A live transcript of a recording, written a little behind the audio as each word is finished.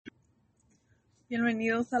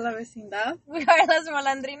Bienvenidos a la vecindad. We are las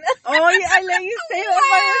malandrinas. Oh, yeah, I let you say that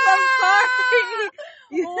by yourself.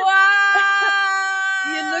 Sorry. Wow.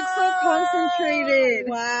 You look so concentrated.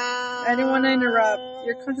 Wow. I didn't want to interrupt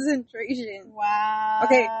your concentration. Wow.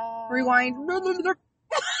 Okay, rewind.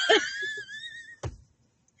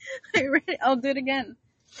 I'll do it again.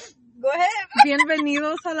 Go ahead.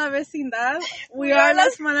 Bienvenidos a la vecindad. We are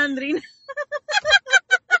las malandrinas.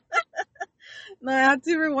 No, I have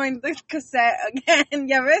to rewind the cassette again.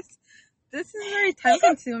 Ya ves? This is very time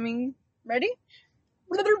consuming. Ready?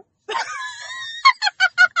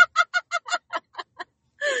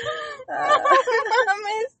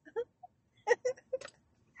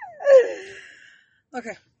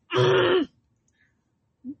 Okay.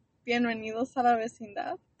 Bienvenidos a la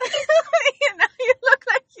vecindad. Now you look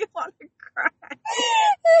like you want to cry.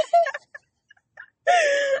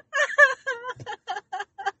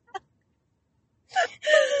 This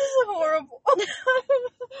is horrible.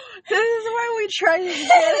 This is why we try to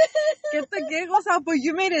get the giggles out, but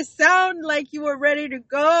you made it sound like you were ready to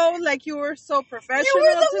go, like you were so professional You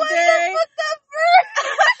were the today. one that put that first.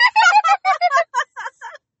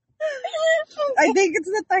 I think it's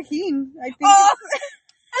the tajin. I think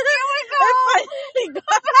There we go.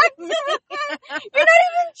 Back to it. You're not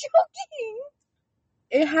even joking.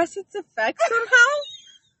 It has its effect somehow.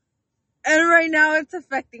 And right now it's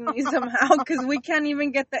affecting me somehow because we can't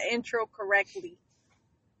even get the intro correctly.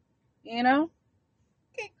 You know?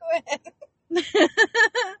 Okay, go ahead.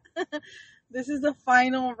 This is the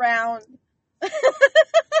final round. What the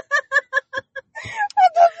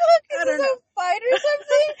fuck? Is this a fight or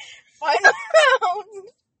something? Final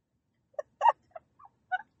round.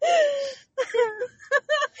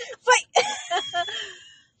 Fight.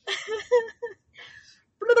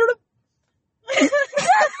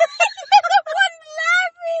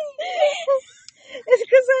 It's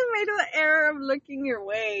because I made the error of looking your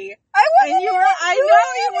way. I know you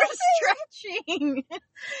were stretching.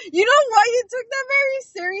 You know why you took that very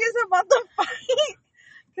serious about the fight?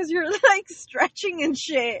 Because you're like stretching and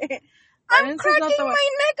shit. I'm cracking my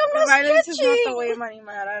neck. I'm not Violence stretching. is not the way money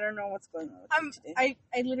mad. I don't know what's going on with you today.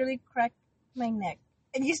 I literally cracked my neck.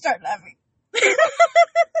 And you start laughing.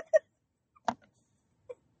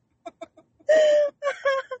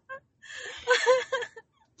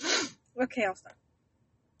 Okay, I'll start.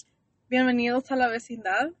 Bienvenidos a la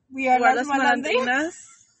vecindad. We are las malandrinas.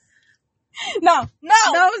 No.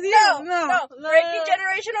 That was you. No. Breaking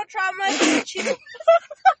generational trauma.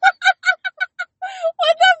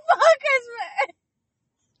 What the fuck is it?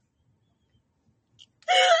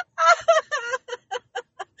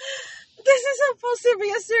 This is supposed to be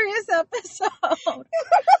a serious episode. What the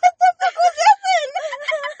fuck was happening? I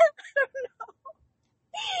don't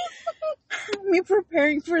know. Me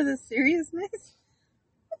preparing for the seriousness.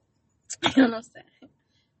 I don't know.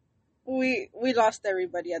 We lost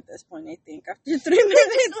everybody at this point, I think. After 3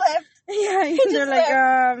 minutes left. Yeah, they're like,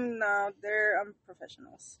 no, they're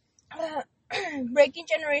professionals. Breaking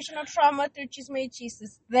generational trauma through chisme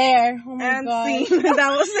cheeses. There. Oh my And god. see,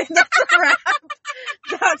 that was it. That's a wrap.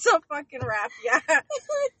 That's a fucking wrap, yeah.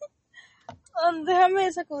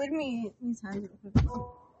 Déjame sacudir mis hands.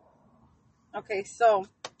 Okay, so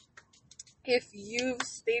if you've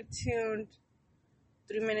stayed tuned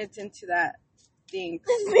 3 minutes into that thing,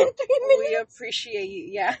 It's been 3 minutes. we appreciate you,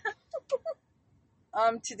 yeah.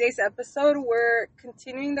 Today's episode, we're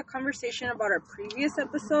continuing the conversation about our previous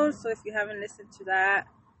episode, so if you haven't listened to that,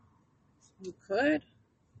 you could.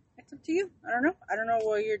 It's up to you. I don't know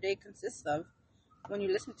what your day consists of when you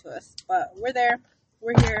listen to us, but we're there.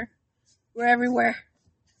 We're here. We're everywhere.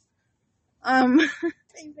 Are you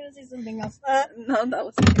gonna say something else? No, that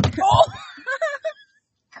was it. Oh!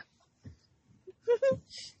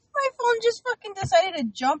 My phone just fucking decided to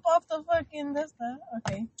jump off the fucking this.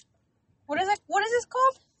 Okay. What is it? What is this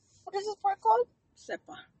called? What is this part called?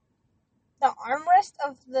 Sepa. The armrest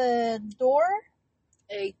of the door?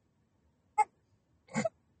 Hey.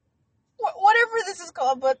 Whatever this is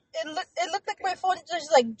called, but it looked like my phone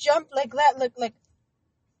just like jumped like that. Look like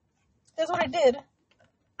that's what it did.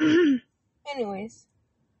 Anyways,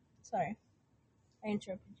 sorry, I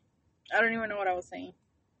interrupted you. I don't even know what I was saying.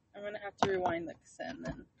 I'm gonna have to rewind the cassette and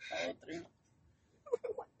then follow through.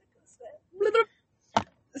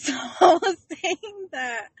 So I was saying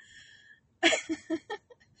that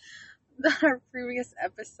our previous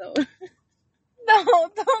episode. No,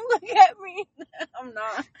 don't look at me. I'm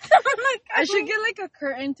not. I should get like a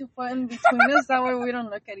curtain to put in between us. That way we don't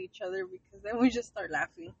look at each other because then we just start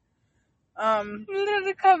laughing. I'm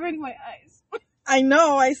literally covering my eyes. I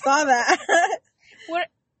know. I saw that. What?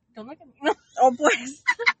 Don't look at me. No. Oh, please.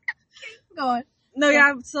 Go on. No,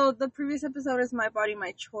 yeah, so the previous episode is My Body,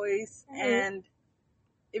 My Choice, and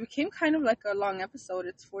it became kind of like a long episode.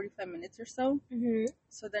 It's 45 minutes or so.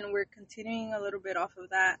 So then we're continuing a little bit off of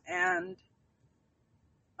that and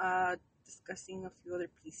discussing a few other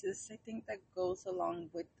pieces, I think, that goes along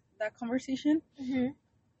with that conversation.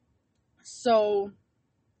 So,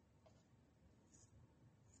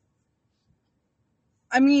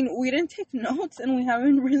 I mean, we didn't take notes and we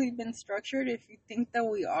haven't really been structured. If you think that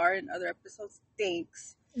we are in other episodes,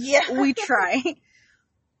 thanks. Yeah. We try.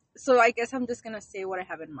 So I guess I'm just going to say what I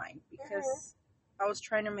have in mind because I was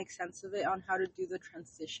trying to make sense of it on how to do the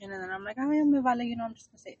transition. And then I'm like, oh, yeah, me vale, you know, I'm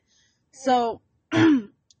just going to say it. So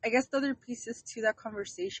I guess the other pieces to that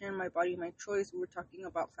conversation, My Body, My Choice, we were talking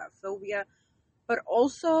about fat phobia. But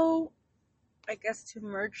also, I guess to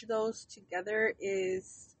merge those together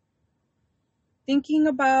is thinking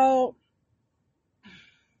about,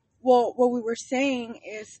 well, what we were saying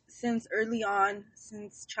is since early on,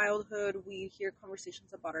 since childhood, we hear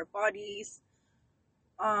conversations about our bodies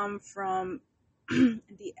from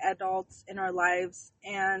the adults in our lives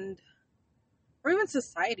and or even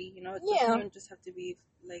society, you know, it doesn't even just have to be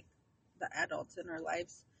like the adults in our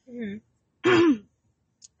lives.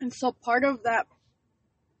 And so part of that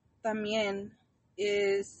también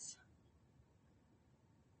is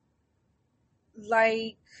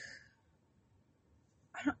like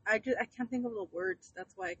I can't think of the words,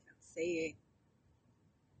 that's why I can't say it.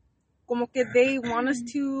 Como que they want us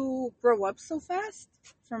to grow up so fast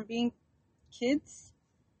from being kids.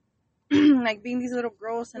 Like being these little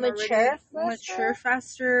girls and mature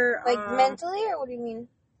faster. Like mentally, or what do you mean?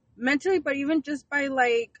 Mentally, but even just by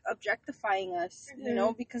like objectifying us, you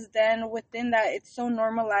know, because then within that it's so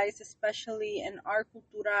normalized, especially in our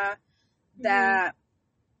cultura, that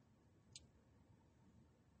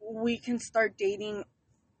we can start dating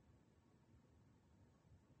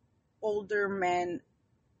older men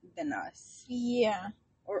than us. Yeah.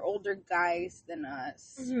 Or older guys than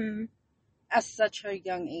us. At such a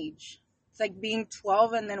young age. It's like being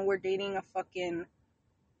 12 and then we're dating a fucking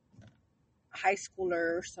high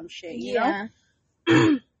schooler or some shit, you know?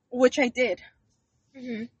 Which I did.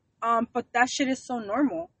 But that shit is so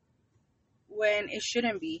normal when it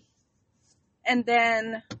shouldn't be. And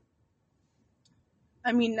then,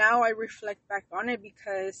 I mean, now I reflect back on it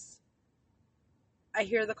because I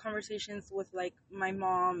hear the conversations with like my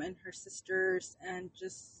mom and her sisters and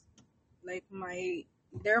just like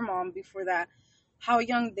their mom before that, how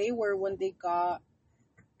young they were when they got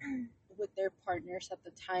with their partners at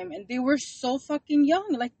the time, and they were so fucking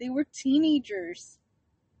young, like they were teenagers.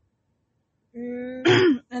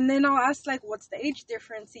 And then I'll ask like, what's the age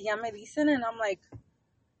difference? Y ya me dicen, and I'm like,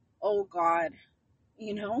 oh god,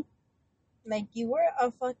 you know, like you were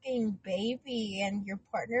a fucking baby and your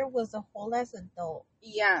partner was a whole ass adult.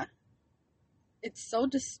 Yeah, it's so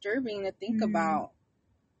disturbing to think about.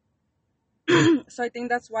 So I think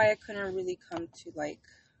that's why I couldn't really come to like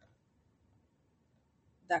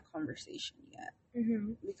that conversation yet,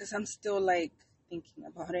 because I'm still like thinking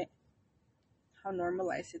about it, how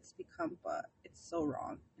normalized it's become, but it's so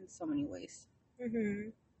wrong in so many ways.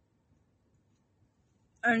 And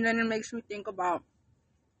then it makes me think about,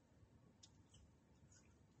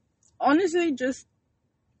 honestly, just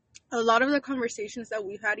a lot of the conversations that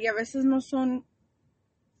we've had. Y a veces no son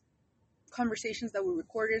conversations that we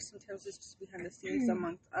recorded, sometimes it's just behind the scenes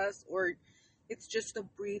amongst us, or it's just a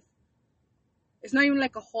brief, it's not even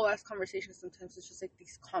like a whole ass conversation, sometimes it's just like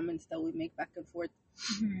these comments that we make back and forth.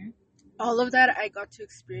 All of that I got to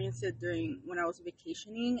experience it during when I was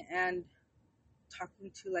vacationing and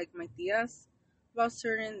talking to like my tias about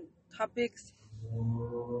certain topics.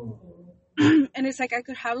 And it's like I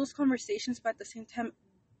could have those conversations, but at the same time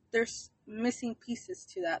there's missing pieces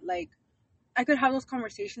to that. Like I could have those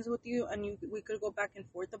conversations with you and we could go back and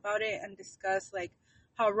forth about it and discuss like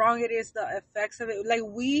how wrong it is, the effects of it. Like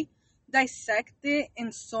we dissect it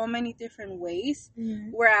in so many different ways.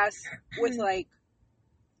 Whereas with like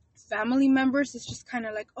family members, it's just kind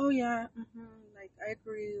of like, oh yeah, like I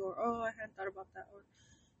agree, or oh I hadn't thought about that, or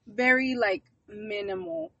very like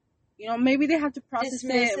minimal. You know, maybe they have to process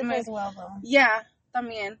Dismissive as well, though. Yeah,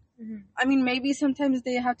 también. I mean, maybe sometimes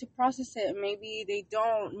they have to process it. Maybe they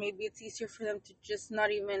don't. Maybe it's easier for them to just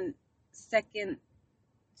not even second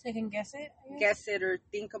guess it. Guess it or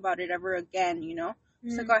think about it ever again. You know,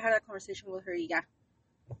 it's like, oh, I had that conversation with her. Yeah.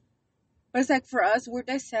 But it's like for us, we're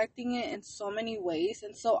dissecting it in so many ways.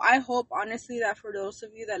 And so I hope, honestly, that for those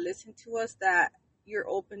of you that listen to us, that you're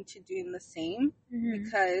open to doing the same.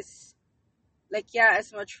 Because, like, yeah,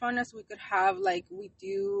 as much fun as we could have, like, we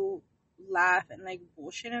do laugh and, like,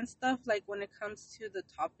 bullshit and stuff. Like, when it comes to the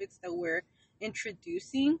topics that we're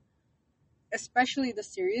introducing, especially the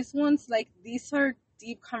serious ones, like, these are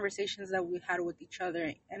deep conversations that we had with each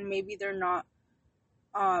other, and maybe they're not,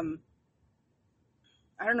 I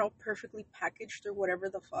don't know, perfectly packaged or whatever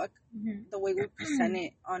the fuck, the way we present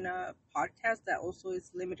it on a podcast that also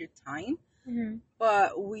is limited time.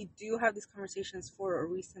 But we do have these conversations for a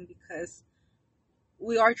reason, because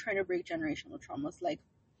we are trying to break generational traumas. Like,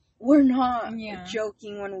 we're not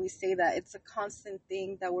joking when we say that. It's a constant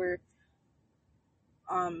thing that we're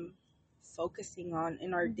focusing on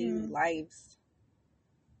in our daily lives.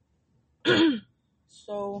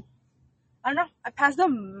 So, I don't know. I pass the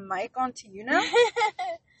mic on to you now.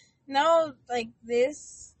 No, like,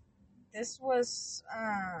 this was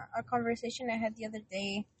a conversation I had the other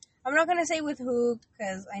day. I'm not gonna say with who,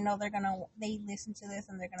 because I know they listen to this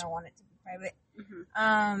and they're gonna want it to be private.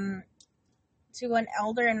 To an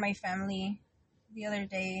elder in my family the other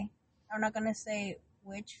day. I'm not gonna say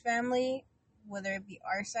which family, whether it be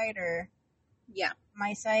our side or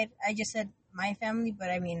my side. I just said my family, but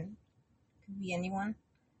I mean, it could be anyone.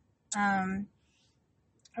 I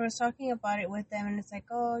was talking about it with them, and it's like,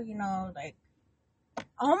 oh, like,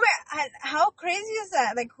 oh my, how crazy is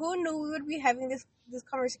that? Like, who knew we would be having this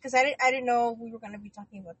conversation? Because I didn't know we were going to be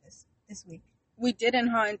talking about this week. We didn't,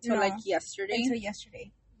 huh? Until like yesterday? Until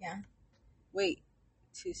yesterday, yeah. Wait,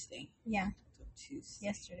 Tuesday. Yeah. Tuesday.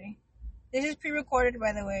 Yesterday. This is pre-recorded,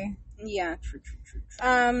 by the way. Yeah, true.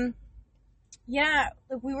 Yeah,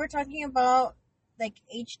 like, we were talking about, like,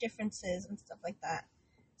 age differences and stuff like that.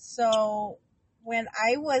 So, when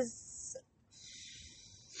I was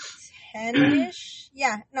 10-ish,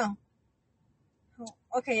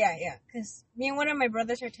 because me and one of my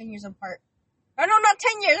brothers are 10 years apart. Oh, no, not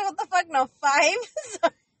 10 years, what the fuck, no, 5?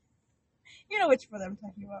 So, you know which brother I'm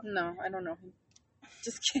talking about. No, I don't know him.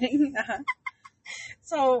 Just kidding.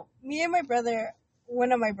 So, me and my brother,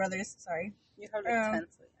 one of my brothers, sorry. You have like 10,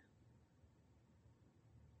 so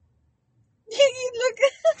you look,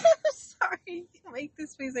 sorry, you make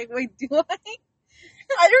this face like, wait, do I?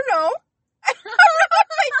 I don't know. I don't know if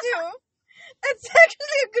I do. That's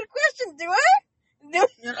actually a good question. Do I? You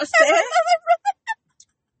know say?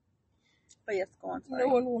 But yes, go on. Sorry.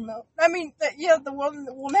 No one will know. I mean, the world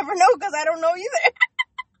will never know, because I don't know either.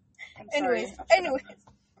 Anyways. And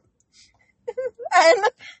I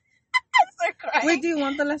start crying. Wait, do you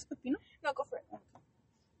want the last pepino? No, go for it.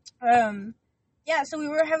 Yeah, so we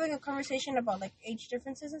were having a conversation about, like, age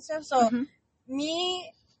differences and stuff. So,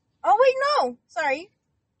 sorry.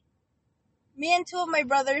 Me and two of my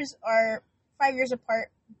brothers are 5 years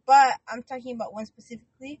apart, but I'm talking about one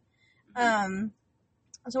specifically.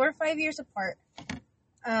 So we're 5 years apart.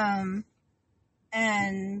 And,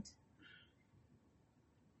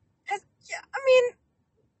 cause, I mean,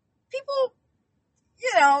 people,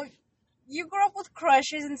 you grow up with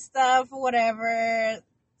crushes and stuff, whatever.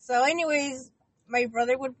 So anyways, my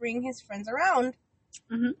brother would bring his friends around.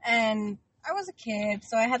 And I was a kid,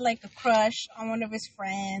 so I had, like, a crush on one of his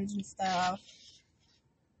friends and stuff.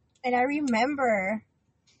 And I remember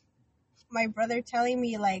my brother telling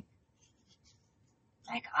me, like,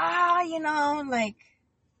 I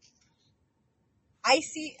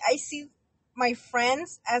see my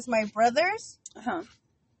friends as my brothers.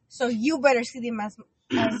 So you better see them as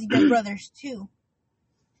your brothers too.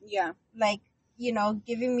 Yeah. Like,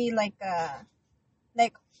 giving me, like,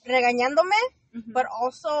 regañándome, but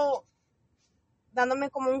also dándome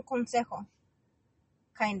como un consejo.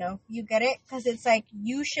 Kind of. You get it? Because it's like,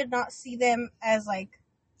 you should not see them as, like...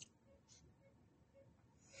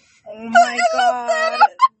 Oh my god.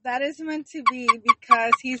 That is meant to be,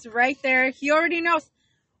 because he's right there. He already knows.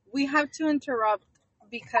 We have to interrupt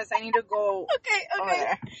because I need to go. Okay.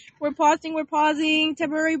 We're pausing.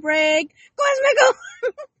 Temporary break. Go, Esme, go!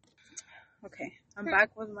 Okay, I'm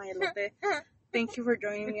back with my elote. Thank you for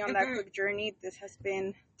joining me on that quick journey. This has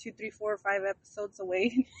been 2, 3, 4, 5 episodes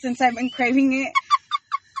away since I've been craving it.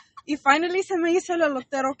 Y finally, se me hizo el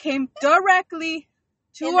elotero came directly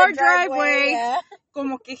to our driveway. Yeah.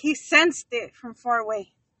 Como que he sensed it from far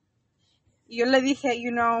away. Y yo le dije,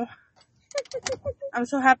 I'm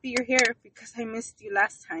so happy you're here because I missed you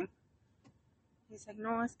last time. He's like,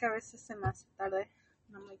 no, es que a veces se me hace tarde.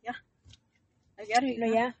 And I'm like, yeah, I get it.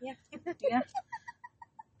 Yeah.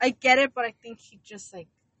 I get it, but I think he just, like,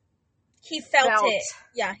 he felt it.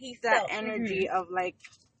 Yeah, he felt that energy of, like,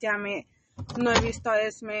 damn it, no he visto a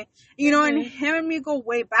Esme. And him and me go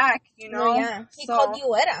way back, No, yeah. He called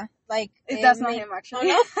you Era. Like, that's not him,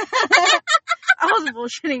 actually. Oh, no? I was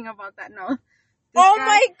bullshitting about that, no.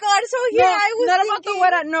 My god, so here I was not thinking... about the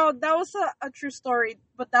Wera, no, that was a true story,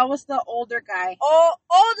 but that was the older guy. Oh,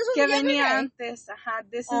 this was the younger guy. Antes,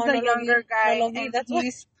 this is the younger guy, and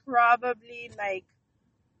he's probably, like,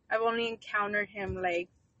 I've only encountered him like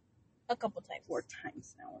A couple times. 4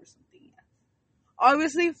 times now or something. Yeah.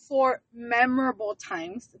 Obviously 4 memorable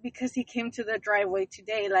times because he came to the driveway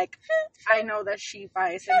today. Like, I know that she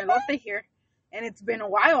buys an elote here, and it's been a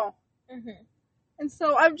while. Mm-hmm. And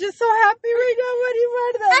so I'm just so happy right now when he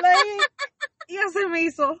brought that. Like, ya se me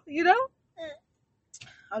hizo, you know?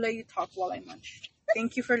 I'll let you talk while I munch.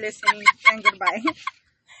 Thank you for listening, and goodbye.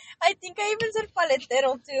 I think I even said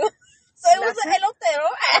paletero too. So it was an elotero.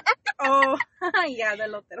 Oh, yeah, the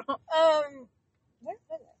elotero. What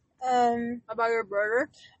was it? About your brother?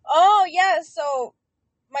 Oh, yeah, so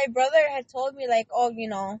my brother had told me, like, oh, you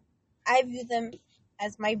know, I view them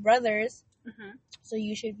as my brothers, so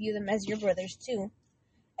you should view them as your brothers, too.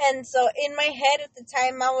 And so in my head at the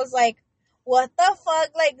time, I was like, what the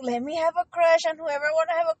fuck? Like, let me have a crush on whoever I want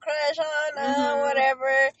to have a crush on,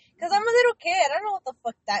 whatever. Because I'm a little kid. I don't know what the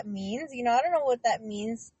fuck that means. You know, I don't know what that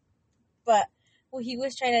means. But what he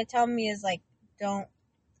was trying to tell me is, like, don't,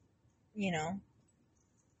 you know,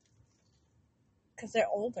 because they're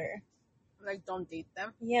older. Like, don't date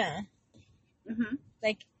them? Yeah.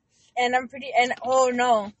 Like, and I'm pretty, and, oh,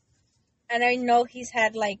 no. And I know he's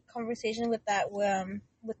had, like, conversations with that,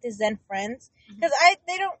 with his then friends. Because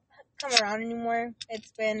they don't come around anymore.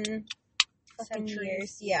 It's been fucking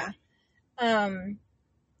years. Yeah.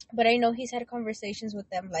 But I know he's had conversations with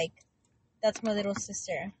them, like, that's my little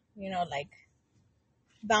sister. You know, like,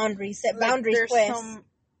 boundaries. Set like boundaries, there's pues. some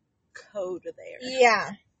code there.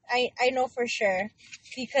 Yeah. I know for sure.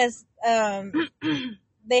 Because,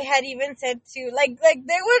 they had even said to, like,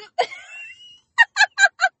 they would...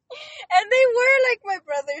 And they were, like, my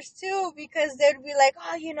brothers, too, because they'd be like,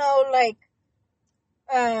 oh, you know, like,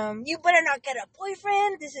 you better not get a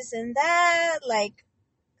boyfriend, this and that, like,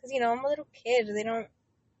 because, you know, I'm a little kid, they don't,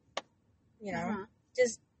 you know,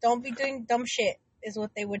 just don't be doing dumb shit, is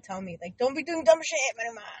what they would tell me, like, don't be doing dumb shit, man.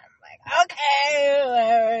 I'm like, okay,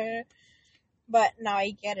 whatever. But now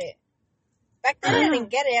I get it. Back then I didn't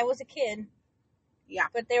get it, I was a kid. Yeah.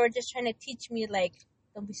 But they were just trying to teach me, like,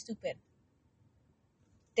 don't be stupid.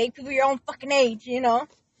 Date people your own fucking age, you know?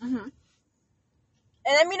 And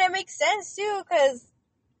I mean, it makes sense, too, because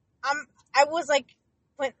I was, like,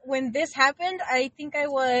 when this happened, I think I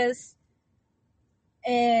was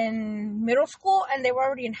in middle school, and they were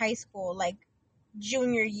already in high school, like,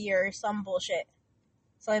 junior year or some bullshit.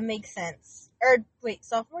 So it makes sense. Or, wait,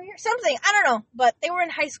 sophomore year? Something, I don't know, but they were in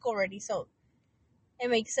high school already, so it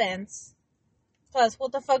makes sense. Plus,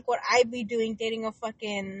 what the fuck would I be doing dating a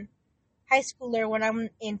fucking high schooler when I'm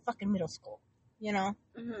in fucking middle school, you know?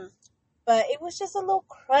 But it was just a little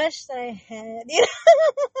crush that I had, you know?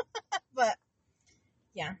 But,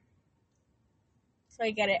 yeah. So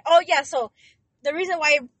I get it. Oh, yeah, so the reason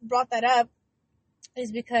why I brought that up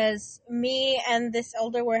is because me and this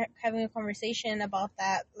elder were having a conversation about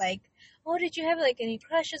that, like, oh, did you have, like, any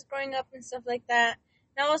crushes growing up and stuff like that?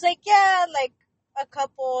 And I was like, yeah, like, a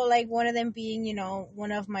couple, like, one of them being, you know,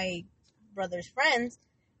 one of my brother's friends.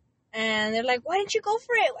 And they're like, why didn't you go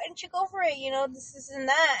for it? Why didn't you go for it? You know, this and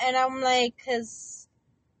that. And I'm like, because,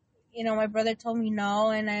 you know, my brother told me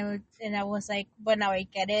no. And I was like, but now I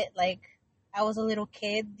get it. Like, I was a little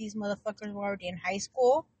kid. These motherfuckers were already in high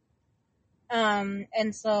school.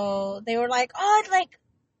 And so they were like, oh,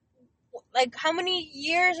 like how many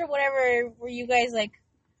years or whatever were you guys, like,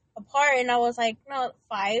 apart? And I was like, no,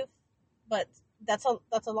 5. But that's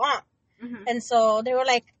a lot. And so they were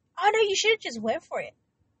like, oh, no, you should have just went for it.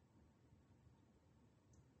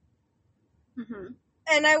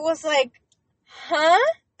 And I was like, huh?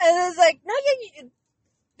 And I was like, no, yeah,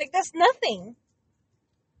 like, that's nothing.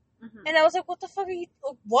 And I was like, what the fuck are you,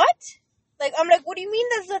 what? Like, I'm like, what do you mean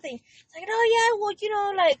that's nothing? It's like, oh, yeah, well, you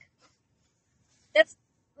know, like, that's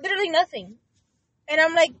literally nothing. And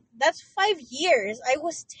I'm like, that's 5 years. I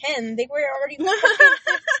was 10. They were already 15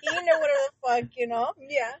 or whatever the fuck, you know?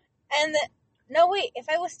 Yeah. And no, wait, if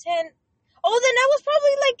I was 10, oh, then I was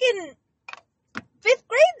probably, like, in 5th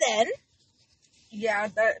grade then. Yeah,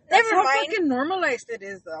 that's Never how mind. fucking normalized it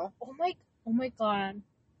is, though. Oh my god.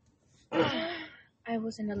 I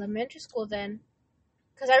was in elementary school then.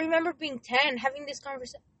 Because I remember being 10, having this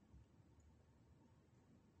conversation.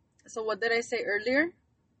 So what did I say earlier?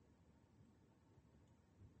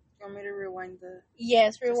 You want me to rewind the...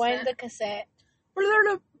 Yes, rewind the cassette.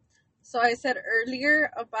 So I said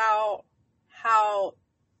earlier about how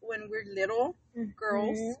when we're little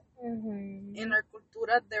girls, in our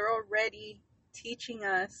cultura, they're already teaching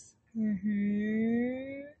us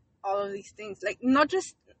all of these things. Like, not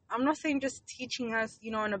just, I'm not saying just teaching us,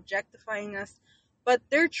 you know, and objectifying us, but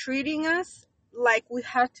they're treating us like we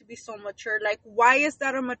have to be so mature. Like, why is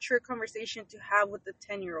that a mature conversation to have with a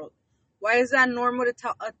 10-year-old? Why is that normal to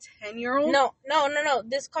tell a 10-year-old? No.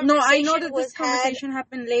 This conversation No, I know that this conversation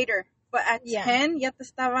happened later. But at 10, ya te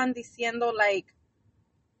estaban diciendo,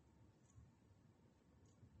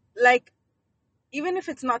 like, even if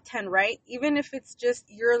it's not 10, right? Even if it's just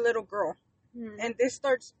you're a little girl. And this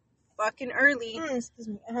starts fucking early. Excuse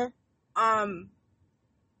me.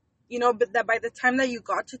 You know, but that by the time that you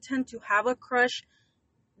got to 10 to have a crush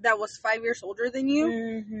that was 5 years older than you,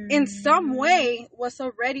 in some way was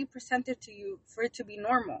already presented to you for it to be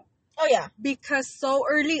normal. Oh, yeah. Because so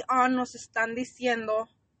early on nos están diciendo,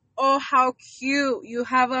 oh, how cute, you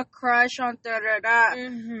have a crush on da-da-da.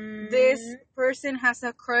 This person has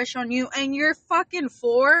a crush on you, and you're fucking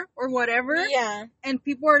 4 or whatever. Yeah. And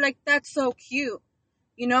people are like, that's so cute.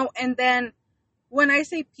 You know, and then when I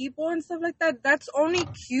say people and stuff like that, that's only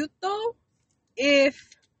cute, though, if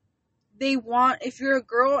you're a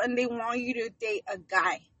girl and they want you to date a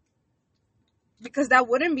guy. Because that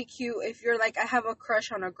wouldn't be cute if you're like, I have a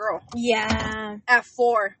crush on a girl. Yeah. At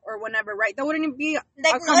 4 or whenever, right? That wouldn't be a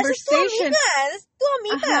conversation. That's tu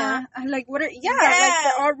amiga. Like, what like,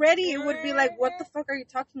 already it would be like, what the fuck are you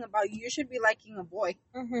talking about? You should be liking a boy.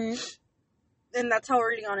 And that's how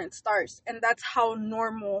early on it starts. And that's how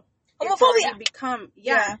normal it's already become.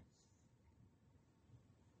 Yeah.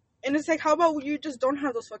 And it's like, how about you just don't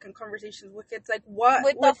have those fucking conversations with kids? Like, what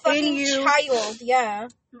with the fucking child? Yeah.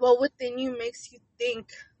 What within you makes you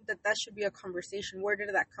think that should be a conversation? Where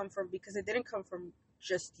did that come from? Because it didn't come from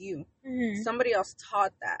just you. Somebody else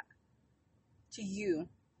taught that to you.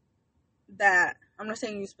 That I'm not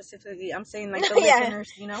saying you specifically. I'm saying like the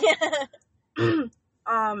listeners, you know.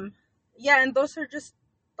 Yeah, and those are just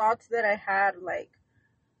thoughts that I had like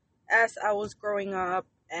as I was growing up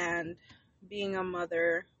and being a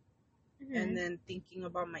mother. And then thinking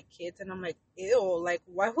about my kids, and I'm like, ew, like,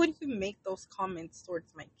 why would you make those comments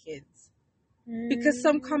towards my kids? Because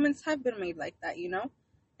some comments have been made like that, you know?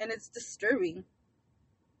 And it's disturbing.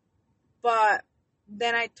 But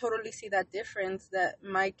then I totally see that difference, that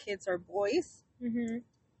my kids are boys.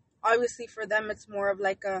 Obviously, for them, it's more of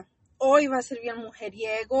like a, oh, iba a ser bien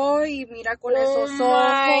mujeriego, y mira con esos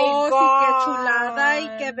ojos, y qué chulada,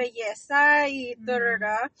 y qué belleza, y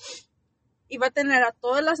da. Y va a tener a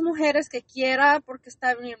todas las mujeres que quiera porque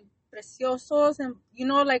está bien preciosos, and you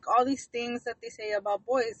know, like all these things that they say about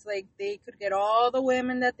boys, like they could get all the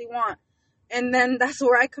women that they want. And then that's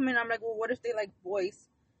where I come in. I'm like, well, what if they like boys?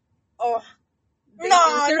 Oh, they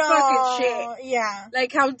think they're fucking shit. Yeah.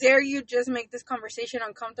 Like, how dare you just make this conversation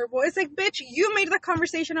uncomfortable? It's like, bitch, you made the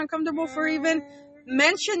conversation uncomfortable for even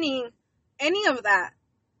mentioning any of that.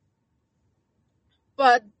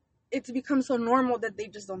 But it's become so normal that they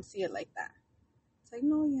just don't see it like that. It's like,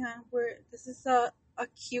 no, yeah, this is a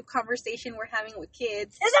cute conversation we're having with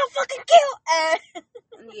kids. It's not fucking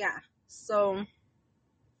cute. Yeah. So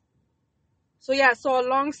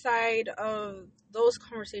alongside of those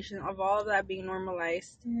conversations, of all of that being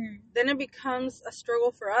normalized, then it becomes a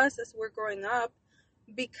struggle for us as we're growing up,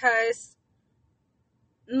 because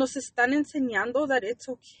nos están enseñando that it's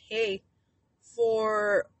okay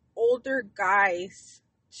for older guys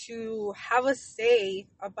to have a say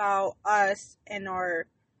about us and our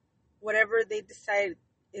whatever they decide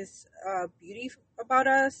is beauty about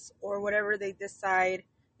us, or whatever they decide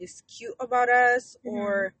is cute about us,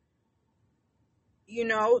 or, you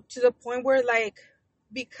know, to the point where, like,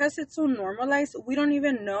 because it's so normalized, we don't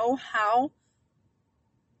even know how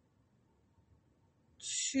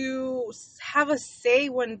to have a say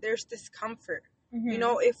when there's discomfort. You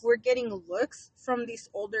know, if we're getting looks from these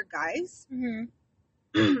older guys,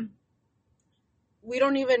 we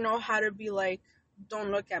don't even know how to be like,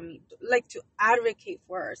 don't look at me, like to advocate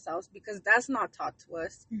for ourselves, because that's not taught to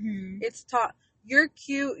us. It's taught, you're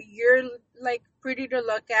cute, you're like pretty to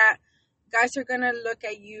look at, guys are gonna look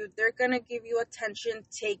at you, they're gonna give you attention,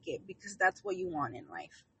 take it, because that's what you want in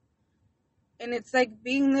life. And it's like,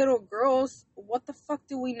 being little girls, what the fuck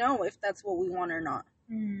do we know if that's what we want or not?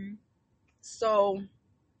 So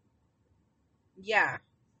yeah.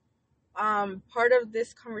 Part of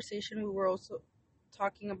this conversation, we were also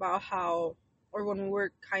talking about how, or when we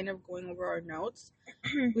were kind of going over our notes,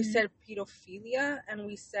 we said pedophilia, and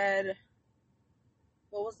we said,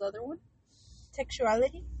 what was the other one?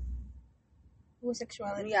 Sexuality.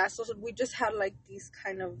 Homosexuality. Yeah, so we just had like these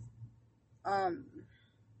kind of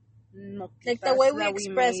like the way we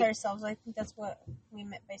express ourselves. I think that's what we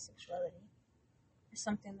meant by sexuality, or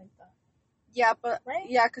something like that. Yeah, but right?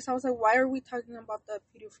 Yeah, because I was like, why are we talking about the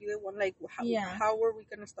pedophilia one? Like, how were we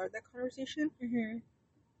gonna start that conversation?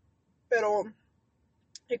 Pero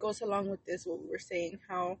it goes along with what we were saying,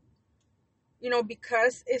 how, you know,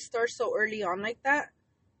 because it starts so early on like that,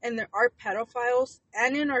 and there are pedophiles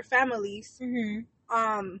and in our families,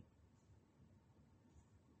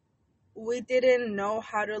 we didn't know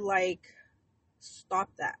how to like stop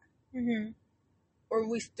that, or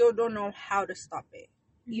we still don't know how to stop it,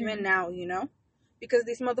 even now, you know, because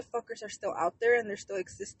these motherfuckers are still out there and they're still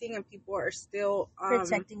existing, and people are still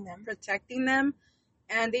protecting them,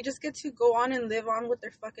 and they just get to go on and live on with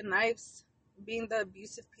their fucking lives, being the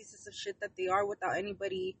abusive pieces of shit that they are, without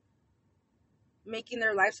anybody making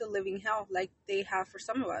their lives a living hell like they have for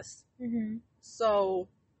some of us. So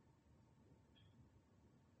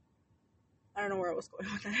I don't know where I was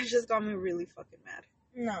going with that. It just got me really fucking mad.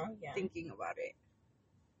 Thinking about it.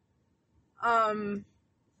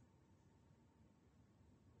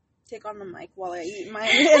 Take on the mic while I eat my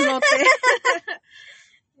elote.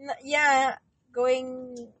 Yeah,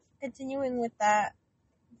 continuing with that,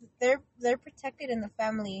 they're protected in the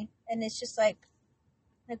family, and it's just like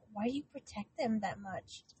why do you protect them that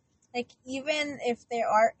much? Like, even if there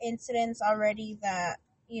are incidents already that,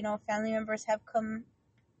 you know, family members have come,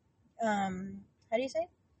 how do you say,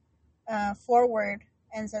 forward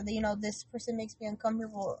and said that, you know, this person makes me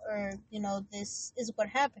uncomfortable, or, you know, this is what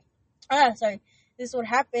happened. This is what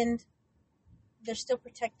happened. They're still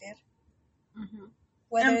protected.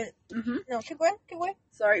 Whether no, keep going.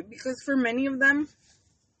 Sorry, because for many of them,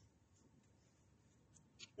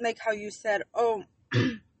 like how you said, oh,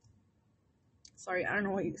 sorry, I don't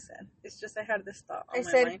know what you said. It's just I had this thought on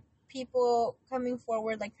my mind. People coming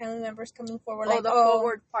forward, like family members coming forward. Oh, the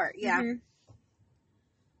forward part, yeah.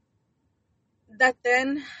 That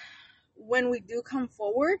then, when we do come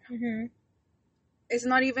forward, it's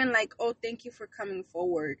not even like, oh, thank you for coming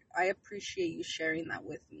forward. I appreciate you sharing that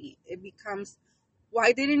with me. It becomes,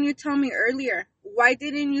 why didn't you tell me earlier? Why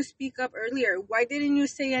didn't you speak up earlier? Why didn't you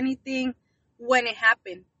say anything when it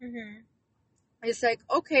happened? It's like,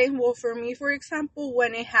 okay, well, for me, for example,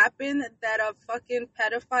 when it happened that a fucking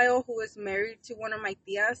pedophile who was married to one of my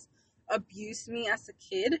tias abused me as a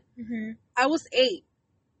kid, I was 8.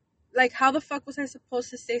 Like, how the fuck was I supposed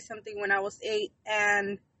to say something when I was 8?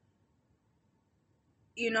 And,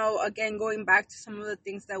 you know, again, going back to some of the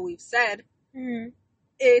things that we've said,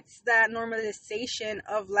 it's that normalization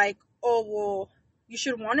of like, oh, well, you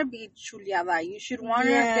should want to be chuleada. You should want to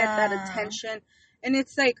get that attention. And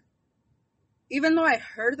it's like, even though I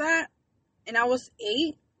heard that and I was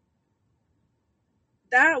 8,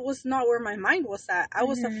 that was not where my mind was at. I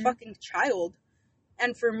was a fucking child.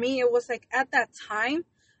 And for me, it was like, at that time,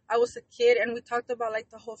 I was a kid, and we talked about like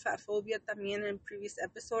the whole fat phobia también in previous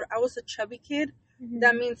episode. I was a chubby kid.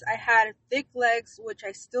 That means I had thick legs, which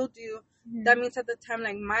I still do. That means at the time,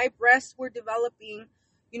 like, my breasts were developing,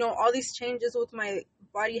 you know, all these changes with my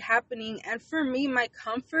body happening. And for me, my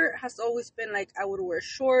comfort has always been like, I would wear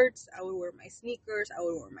shorts, I would wear my sneakers, I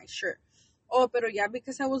would wear my shirt. Oh, pero yeah,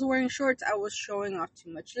 because I was wearing shorts, I was showing off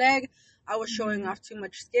too much leg, I was showing off too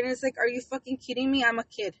much skin. It's like, are you fucking kidding me? I'm a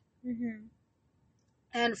kid.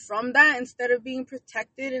 And from that, instead of being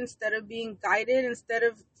protected, instead of being guided, instead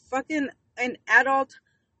of fucking an adult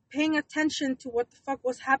paying attention to what the fuck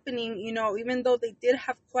was happening, you know, even though they did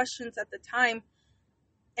have questions at the time,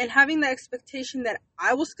 and having the expectation that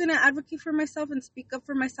I was going to advocate for myself and speak up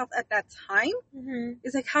for myself at that time,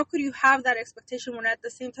 it's like, how could you have that expectation when at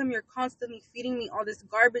the same time you're constantly feeding me all this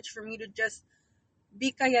garbage for me to just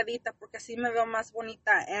be calladita porque así me veo más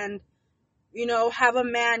bonita, and, you know, have a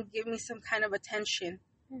man give me some kind of attention.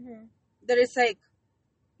 That it's like,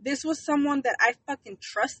 this was someone that I fucking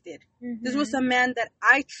trusted. This was a man that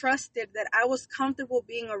I trusted, that I was comfortable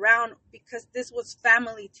being around, because this was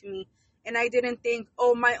family to me. And I didn't think,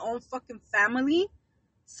 oh, my own fucking family,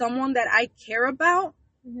 someone that I care about,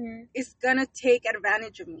 is gonna take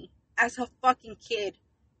advantage of me as a fucking kid.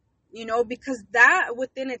 You know, because that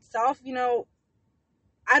within itself, you know,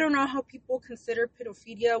 I don't know how people consider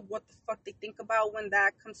pedophilia, what the fuck they think about when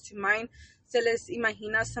that comes to mind. Se les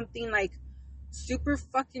imagina something like super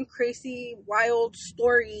fucking crazy, wild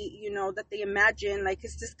story, you know, that they imagine. Like,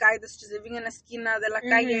 it's this guy that's just living in a esquina de la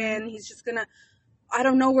calle, and he's just gonna, I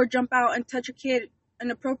don't know where, jump out and touch a kid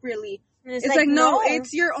inappropriately. It's like, no,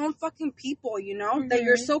 it's your own fucking people, you know, that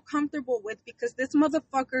you're so comfortable with, because this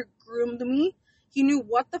motherfucker groomed me. He knew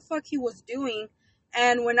what the fuck he was doing.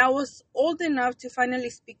 And when I was old enough to finally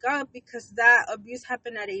speak up, because that abuse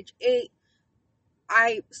happened at age 8,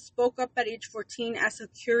 I spoke up at age 14 as a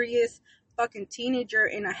curious fucking teenager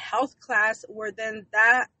in a health class, where then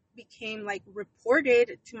that became like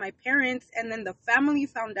reported to my parents, and then the family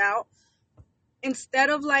found out. Instead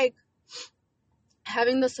of like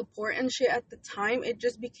having the support and shit at the time, it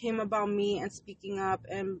just became about me and speaking up,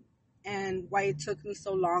 and why it took me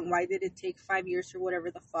so long. Why did it take 5 years or whatever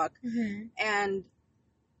the fuck? And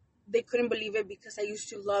they couldn't believe it because I used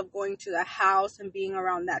to love going to the house and being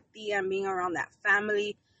around that tia and being around that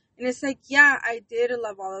family. And it's like, yeah, I did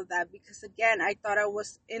love all of that because, again, I thought I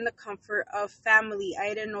was in the comfort of family.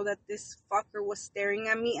 I didn't know that this fucker was staring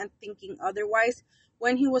at me and thinking otherwise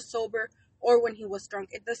when he was sober or when he was drunk.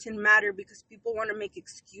 It doesn't matter because people want to make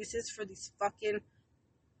excuses for these fucking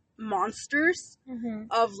monsters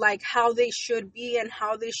of like how they should be and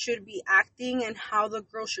how they should be acting and how the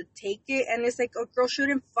girl should take it. And it's like, a girl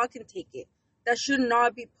shouldn't fucking take it. That should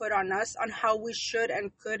not be put on us on how we should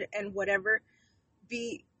and could and whatever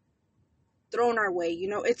be thrown our way. You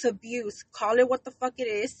know, it's abuse. Call it what the fuck it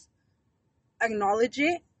is, acknowledge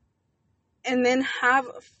it, and then have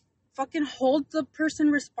fucking hold the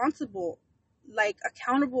person responsible, like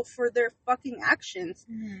accountable for their fucking actions.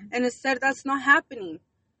 And instead, that's not happening.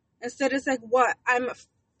 Instead, it's like, what? I'm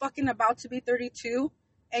fucking about to be 32,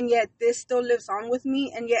 and yet this still lives on with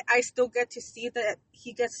me, and yet I still get to see that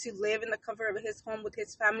he gets to live in the comfort of his home with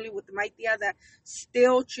his family, with my tia that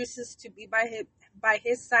still chooses to be by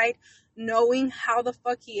his side, knowing how the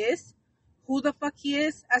fuck he is, who the fuck he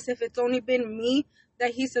is, as if it's only been me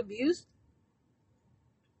that he's abused.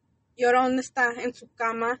 Y ahora donde está en su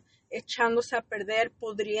cama, echándose a perder,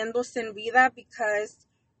 pudriéndose en vida because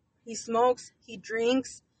he smokes, he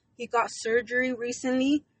drinks, he got surgery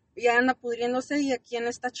recently, ya anda pudriéndose, y a quien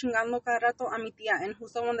está chingando cada rato, a mi tía. And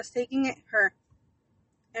who's the one that's taking it? Her.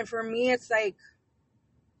 And for me, it's like,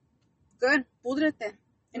 good, pudrete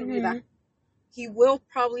en vida. He will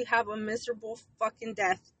probably have a miserable fucking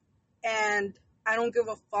death. And I don't give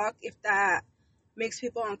a fuck if that makes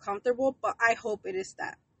people uncomfortable, but I hope it is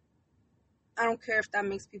that. I don't care if that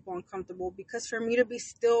makes people uncomfortable, because for me to be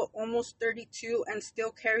still almost 32 and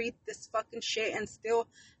still carry this fucking shit and still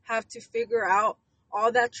have to figure out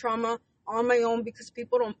all that trauma on my own because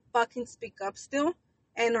people don't fucking speak up still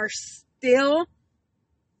and are still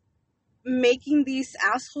making these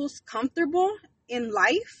assholes comfortable in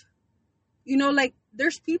life. You know, like,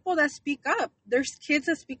 there's people that speak up. There's kids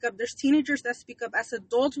that speak up. There's teenagers that speak up. As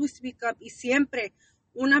adults, we speak up. Y siempre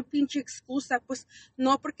una pinche excusa, pues,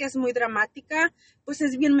 no porque es muy dramática, pues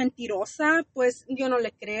es bien mentirosa, pues yo no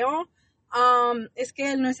le creo. Es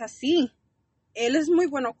que él no es así. Él es muy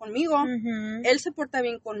bueno conmigo. Él se porta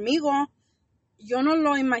bien conmigo. Yo no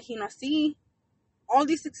lo imagino así. All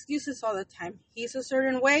these excuses all the time. He's a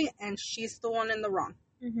certain way and she's the one in the wrong.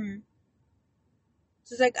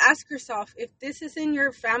 So it's like, ask yourself, if this is in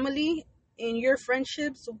your family, in your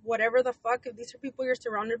friendships, whatever the fuck, if these are people you're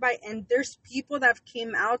surrounded by, and there's people that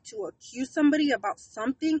came out to accuse somebody about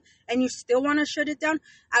something, and you still want to shut it down,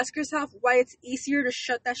 ask yourself why it's easier to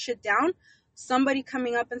shut that shit down, somebody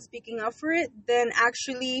coming up and speaking up for it, than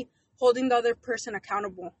actually holding the other person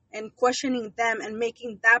accountable and questioning them and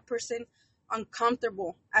making that person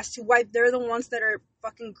uncomfortable as to why they're the ones that are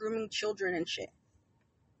fucking grooming children and shit.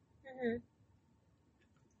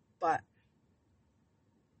 But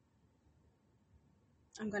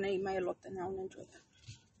I'm gonna eat my elote now and enjoy that.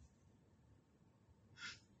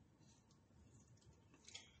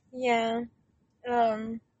 Yeah.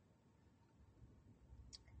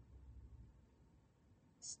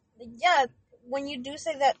 Yeah, when you do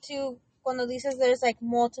say that too, cuando dices there's like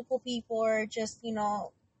multiple people or just, you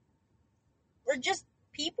know, or just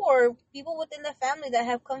people or people within the family that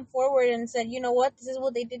have come forward and said, you know what, this is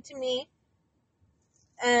what they did to me.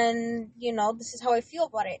 And, you know, this is how I feel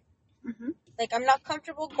about it. Like, I'm not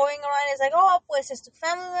comfortable going around. It's like, oh, pues, es tu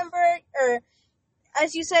family member. Or,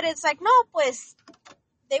 as you said, it's like, no, pues,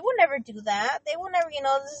 they will never do that. They will never, you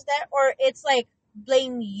know, this is that. Or it's like,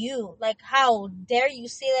 blame you. Like, how dare you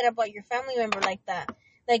say that about your family member like that?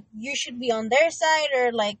 Like, you should be on their side.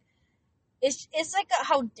 Or, like, it's like a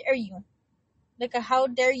how dare you. Like, a how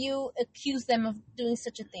dare you accuse them of doing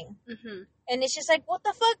such a thing. And it's just like, what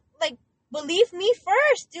the fuck? Like, believe me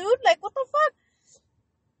first, dude. Like, what the fuck?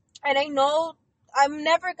 And I know I'm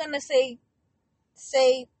never going to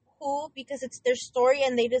say who, because it's their story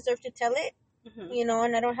and they deserve to tell it, you know,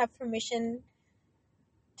 and I don't have permission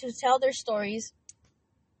to tell their stories.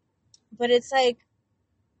 But it's like,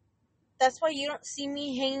 that's why you don't see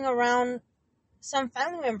me hanging around some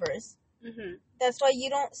family members. That's why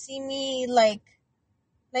you don't see me like,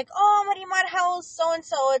 oh, Marimar, how's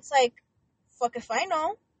so-and-so? It's like, fuck if I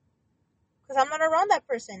know. Because I'm not around that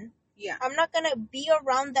person. Yeah. I'm not going to be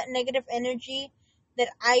around that negative energy that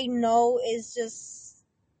I know is just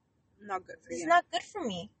not good for you. It's not good for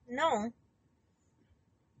me. No.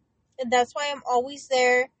 And that's why I'm always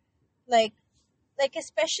there, like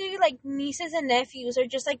especially like nieces and nephews or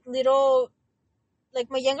just like little, like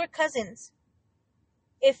my younger cousins.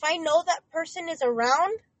 If I know that person is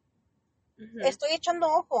around, Mm-hmm. Estoy echando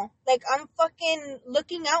ojo. Like, I'm fucking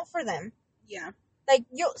looking out for them. Yeah. Like,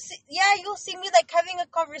 you'll see me, like, having a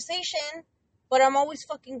conversation, but I'm always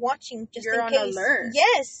fucking watching, just You're in on case. alert.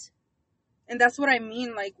 Yes. And that's what I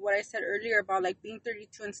mean, like, what I said earlier about, like, being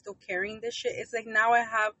 32 and still carrying this shit. It's like, now I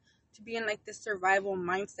have to be in, like, this survival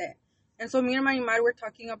mindset. And so me and my mom were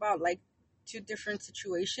talking about, like, two different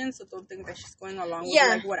situations, so don't think that she's going along with,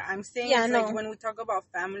 like, what I'm saying. Yeah, it's no. like, when we talk about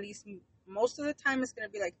families, most of the time it's going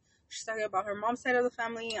to be, like, she's talking about her mom's side of the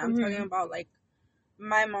family. I'm talking about, like,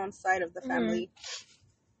 my mom's side of the family.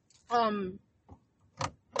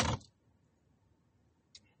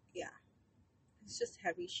 Yeah. It's just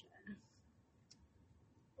heavy shit.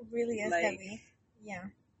 It really is, like, heavy. Yeah.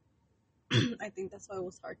 I think that's why it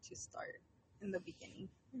was hard to start in the beginning.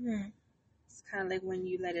 Mm-hmm. It's kind of like when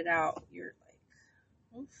you let it out, you're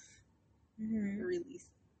like, oof, release.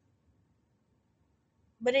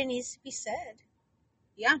 But it needs to be said.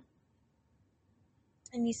 Yeah.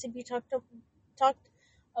 It needs to be talked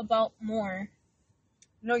about more.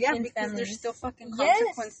 No, yeah, because families. There's still fucking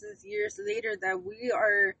consequences years later that we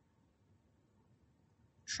are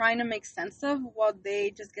trying to make sense of, while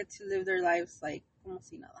they just get to live their lives like como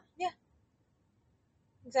si nada. Yeah.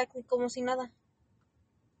 Exactly, como si nada.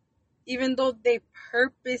 Even though they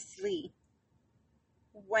purposely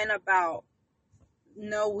went about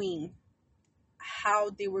knowing how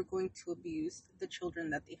they were going to abuse the children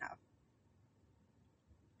that they have.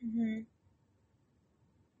 Mm-hmm.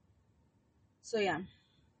 So yeah,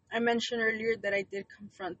 I mentioned earlier that I did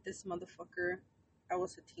confront this motherfucker. I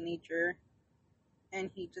was a teenager, and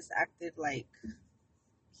he just acted like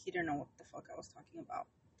he didn't know what the fuck I was talking about.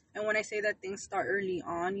 And when I say that things start early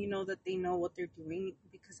on, you know that they know what they're doing,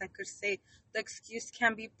 because I could say the excuse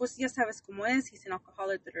can be, pues ya sabes cómo es, he's an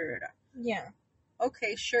alcoholic, Yeah.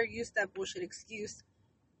 Okay, sure, use that bullshit excuse,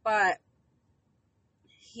 but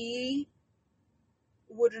he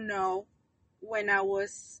would know when I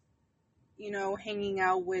was, hanging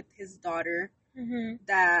out with his daughter,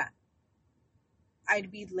 that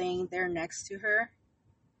I'd be laying there next to her,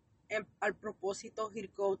 and al propósito,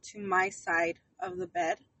 he'd go to my side of the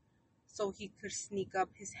bed so he could sneak up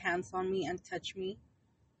his hands on me and touch me.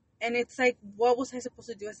 And it's like, what was I supposed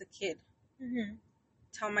to do as a kid?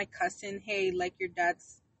 Tell my cousin, hey, like, your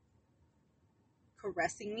dad's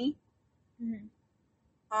caressing me?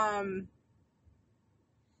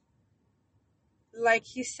 Like,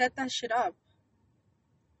 he set that shit up.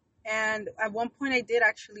 And at one point I did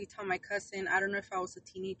actually tell my cousin, I don't know if I was a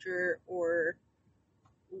teenager or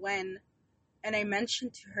when, and I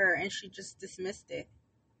mentioned to her, and she just dismissed it.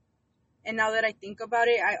 And now that I think about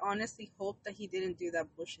it, I honestly hope that he didn't do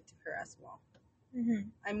that bullshit to her as well.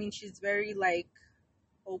 I mean, she's very, like,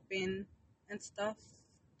 open and stuff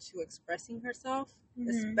to expressing herself,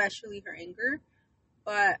 especially her anger.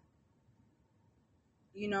 But,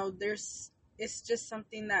 it's just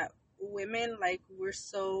something that women, like, we're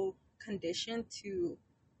so conditioned to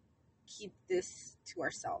keep this to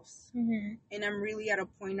ourselves. And I'm really at a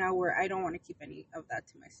point now where I don't want to keep any of that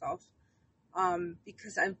to myself.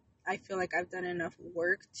 Because I feel like I've done enough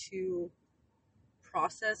work to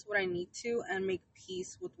process what I need to and make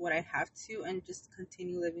peace with what I have to, and just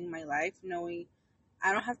continue living my life knowing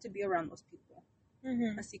I don't have to be around those people.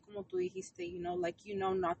 Así como tú dijiste,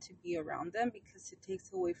 not to be around them because it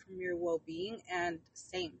takes away from your well-being, and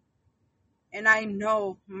same. And I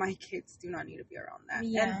know my kids do not need to be around that.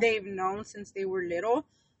 Yeah. And they've known since they were little.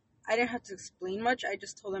 I didn't have to explain much. I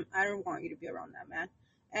just told them, I don't want you to be around that man.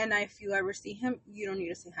 And if you ever see him, you don't need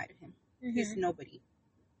to say hi to him. He's nobody.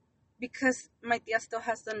 Because my tia still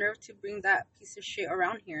has the nerve to bring that piece of shit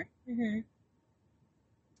around here. Y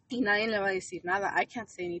nadie le va a decir nada. I can't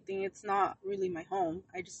say anything. It's not really my home.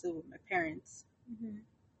 I just live with my parents.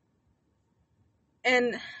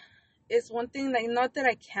 And it's one thing that, not that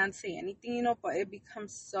I can't say anything, but it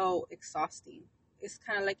becomes so exhausting. It's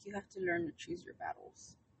kind of like you have to learn to choose your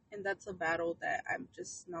battles. And that's a battle that I'm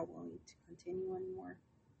just not willing to continue anymore.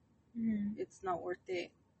 It's not worth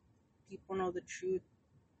it. People know the truth.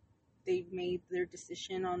 They've made their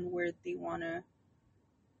decision on where they want to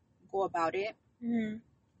go about it.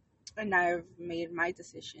 And I've made my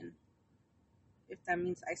decision. If that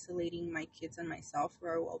means isolating my kids and myself for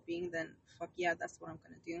our well-being, then fuck yeah, that's what I'm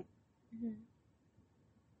going to do.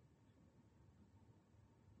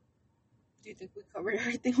 Do you think we covered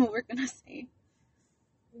everything what we're going to say?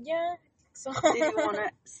 Yeah, so. Did you want to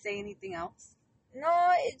say anything else?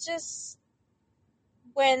 No, it just,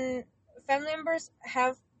 when family members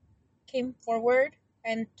came forward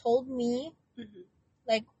and told me,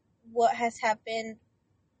 like, what has happened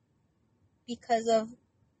because of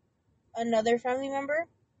another family member,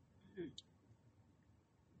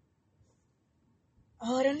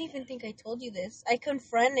 Oh, I don't even think I told you this. I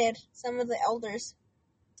confronted some of the elders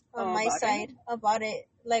on my side about it.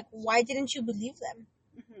 Like, why didn't you believe them?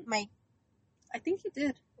 Mm-hmm. I think you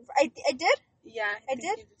did. I did? Yeah, I did?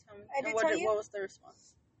 You did tell me. I did tell you? What was the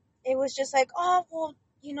response? It was just like, oh, well,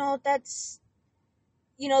 that's,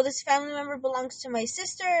 this family member belongs to my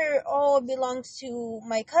sister. Oh, it belongs to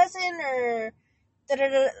my cousin, or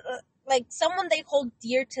like someone they hold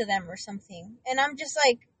dear to them or something. And I'm just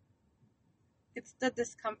like, it's the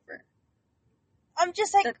discomfort. I'm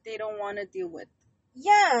just like, that they don't want to deal with.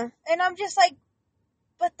 Yeah, and I'm just like,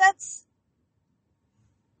 but that's.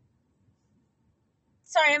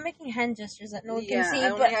 Sorry, I'm making hand gestures that no one can see.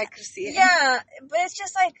 Only I could see it. Yeah, but it's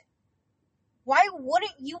just like, why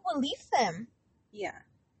wouldn't you believe them? Yeah.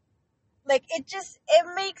 Like, it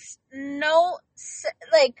makes no sense.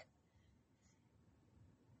 Like,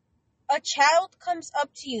 a child comes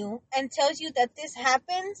up to you and tells you that this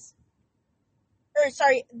happens,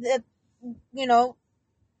 that,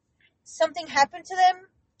 something happened to them,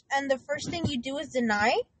 and the first thing you do is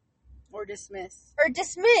deny? Or dismiss.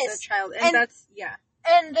 The child. And that's,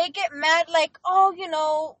 And they get mad like, oh,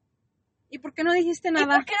 ¿Y por qué no dijiste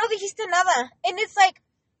nada? And it's like,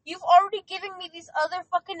 you've already given me these other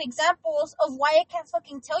fucking examples of why I can't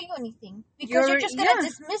fucking tell you anything. Because you're just gonna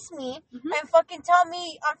dismiss me and fucking tell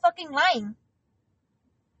me I'm fucking lying.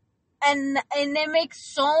 And it makes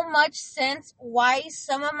so much sense why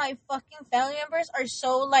some of my fucking family members are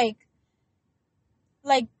so like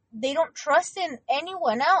they don't trust in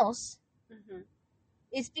anyone else. Mm-hmm.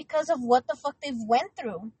 It's because of what the fuck they've went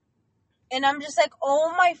through. And I'm just like,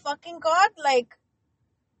 oh my fucking God, like,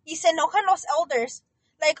 y se enojan los elders.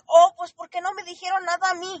 Like, oh, pues, ¿por qué no me dijeron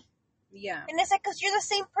nada a mí? Yeah. And it's like, because you're the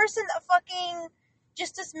same person that fucking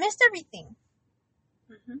just dismissed everything.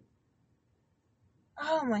 Mm-hmm.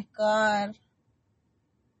 Oh my God.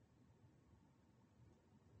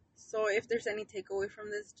 So if there's any takeaway from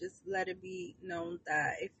this, just let it be known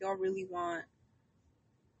that if y'all really want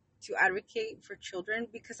to advocate for children,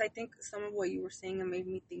 because I think some of what you were saying, it made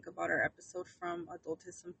me think about our episode from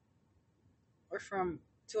adultism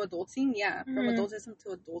to adulting. Yeah, from adultism to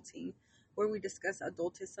adulting, where we discuss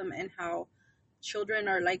adultism and how children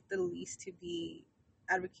are like the least to be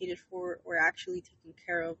advocated for or actually taken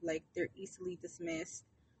care of. Like, they're easily dismissed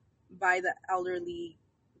by the elderly,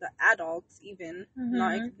 the adults even,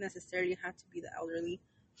 not necessarily have to be the elderly.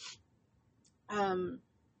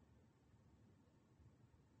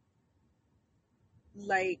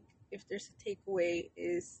 Like, if there's a takeaway,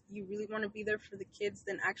 is you really want to be there for the kids,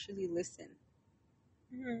 then actually listen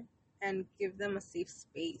and give them a safe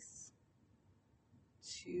space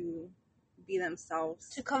to be themselves,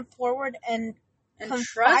 to come forward and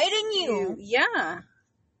confide in you. Yeah.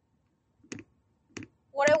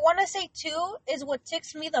 What I want to say too is what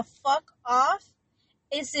ticks me the fuck off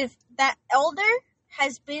is if that elder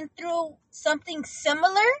has been through something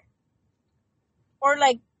similar, or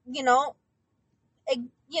like,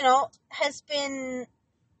 has been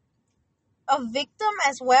a victim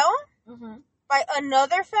as well by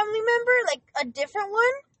another family member, like a different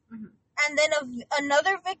one, and then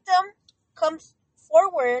another victim comes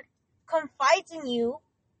forward, confides in you,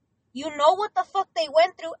 you know what the fuck they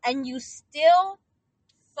went through, and you still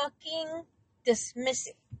fucking dismiss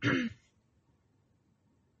it.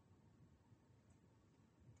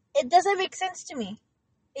 It doesn't make sense to me.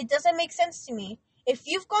 If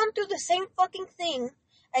you've gone through the same fucking thing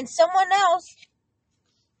and someone else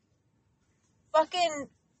fucking,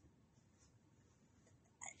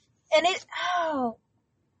 and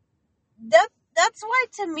that's why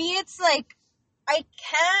to me it's like, I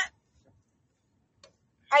can't,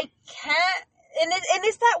 and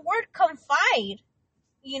it's that word confide,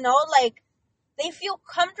 like, they feel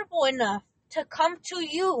comfortable enough to come to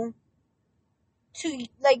you to,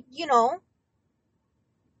 like,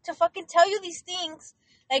 to fucking tell you these things,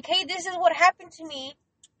 like, hey, this is what happened to me.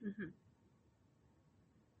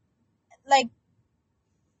 Like,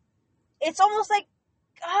 it's almost like,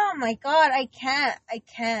 oh my God, I can't.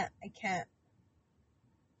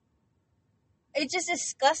 It just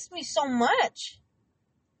disgusts me so much.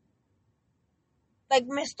 Like,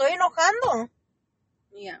 me estoy enojando.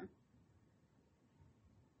 Yeah.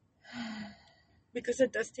 Because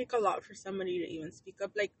it does take a lot for somebody to even speak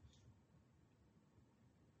up. Like,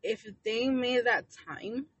 if they made that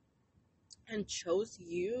time and chose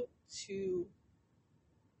you to,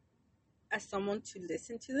 as someone to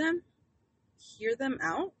listen to them, hear them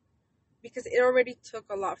out, because it already took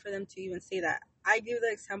a lot for them to even say that. I give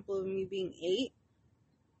the example of me being 8,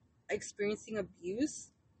 experiencing abuse,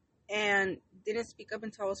 and didn't speak up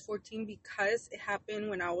until I was 14 because it happened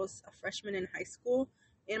when I was a freshman in high school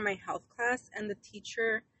in my health class, and the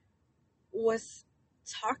teacher was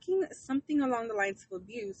talking something along the lines of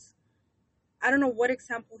abuse. I don't know what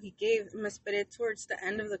example he gave. Me esperé towards the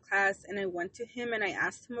end of the class, and I went to him and I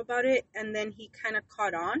asked him about it, and then he kind of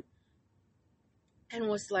caught on and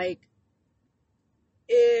was like,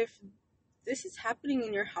 if this is happening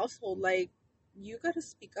in your household, like, you gotta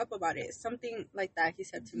speak up about it. Something like that, he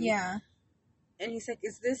said to me. Yeah. And he's like,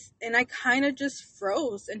 is this, and I kind of just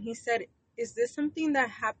froze, and he said, is this something that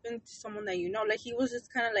happened to someone that you know? Like, he was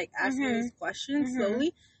just kind of like asking these questions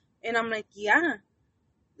slowly, and I'm like, yeah.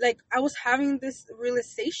 Like, I was having this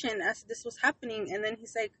realization as this was happening, and then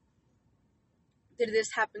he's like, did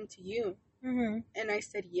this happen to you? And I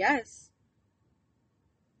said, yes.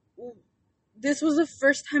 This was the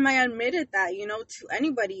first time I admitted that, you know, to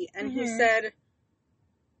anybody. And he said,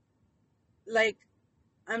 like,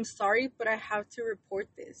 I'm sorry, but I have to report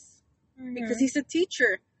this. Because he's a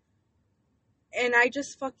teacher. And I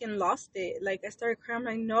just fucking lost it. Like, I started crying.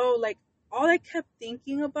 I know, like, all I kept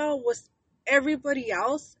thinking about was everybody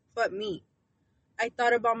else but me. I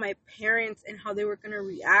thought about my parents and how they were going to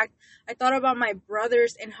react. I thought about my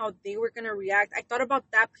brothers and how they were going to react. I thought about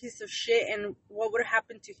that piece of shit and what would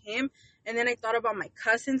happen to him. And then I thought about my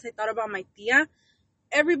cousins. I thought about my tia.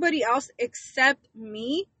 Everybody else except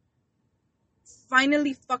me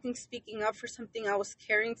finally fucking speaking up for something I was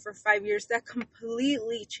carrying for 5 years that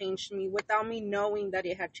completely changed me without me knowing that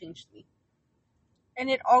it had changed me. And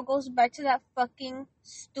it all goes back to that fucking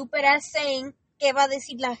stupid ass saying, ¿qué va a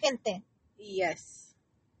decir la gente? Yes.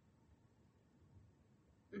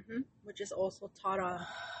 Which is also taught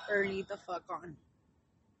early the fuck on.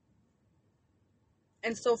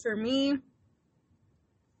 And so for me,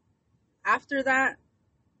 after that,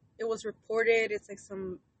 it was reported. It's like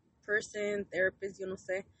some person, therapist, you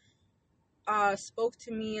know, spoke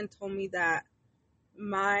to me and told me that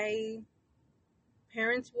my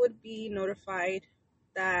parents would be notified,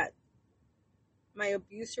 that my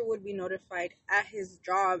abuser would be notified at his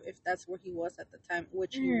job if that's where he was at the time,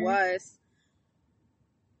 which he was.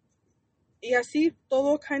 Y así,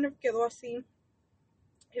 todo kind of quedó así.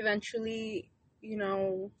 Eventually, you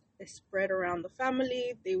know, it spread around the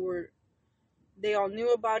family. They all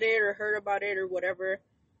knew about it or heard about it or whatever.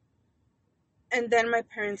 And then my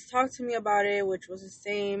parents talked to me about it, which was the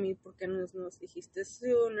same. ¿Y por qué no nos dijiste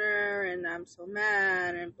sooner? And I'm so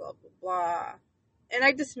mad and blah, blah, blah. And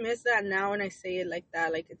I dismiss that now and I say it like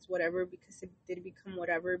that, like it's whatever, because it did become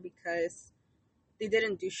whatever because they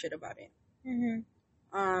didn't do shit about it.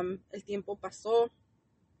 El tiempo pasó.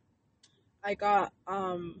 I got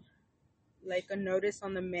like a notice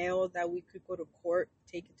on the mail that we could go to court,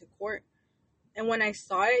 take it to court. And when I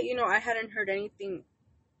saw it, you know, I hadn't heard anything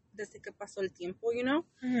desde que pasó el tiempo, you know?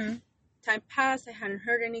 Time passed, I hadn't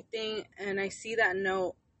heard anything, and I see that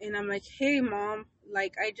note, and I'm like, hey, Mom,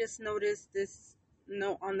 like, I just noticed this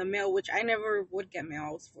note on the mail, which I never would get mail.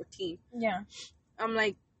 I was 14. Yeah. I'm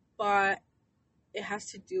like, but it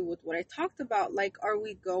has to do with what I talked about. Like, are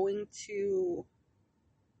we going to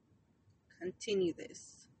continue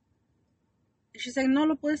this? And she's like, no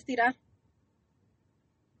lo puedes tirar.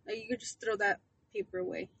 Like, you could just throw that paper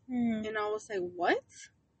away. And I was like, what?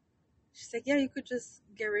 She's like, yeah, you could just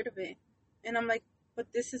get rid of it. And I'm like, but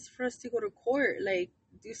this is for us to go to court. Like,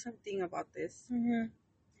 do something about this.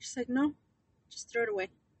 She's like, no, just throw it away.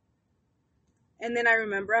 And then I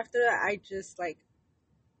remember after that, I just, like,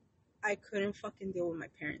 I couldn't fucking deal with my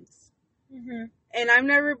parents. And I've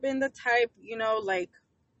never been the type, you know, like,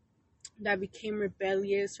 that became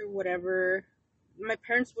rebellious or whatever. My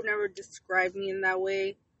parents would never describe me in that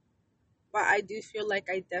way. But I do feel like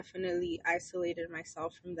I definitely isolated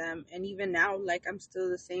myself from them. And even now, like, I'm still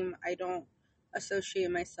the same. I don't associate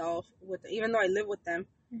myself with, even though I live with them,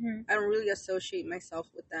 I don't really associate myself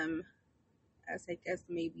with them as I guess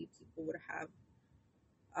maybe people would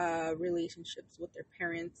have relationships with their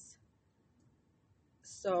parents.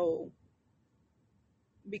 So,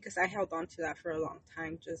 because I held on to that for a long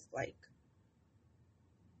time, just like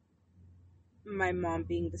my mom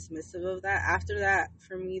being dismissive of that. After that,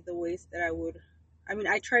 for me, the ways that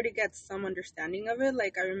I try to get some understanding of it.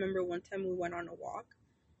 Like, I remember one time we went on a walk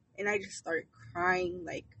and I just started crying,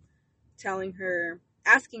 like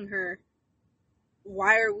asking her,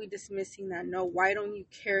 why are we dismissing that? No, why don't you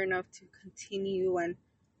care enough to continue? And,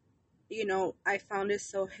 you know, I found it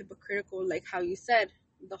so hypocritical, like how you said,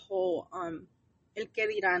 the whole, el que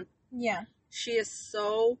dirán. Yeah. She is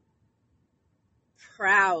so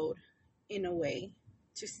proud, in a way,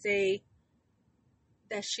 to say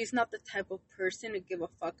that she's not the type of person to give a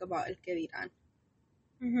fuck about el que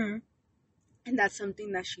dirán. And that's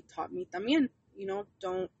something that she taught me también. You know,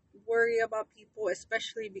 don't worry about people,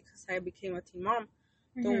 especially because I became a teen mom.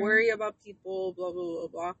 Don't worry about people, blah, blah, blah,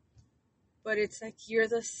 blah. But it's like you're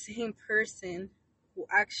the same person who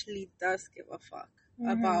actually does give a fuck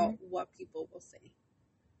about what people will say.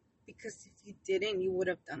 Because if you didn't, you would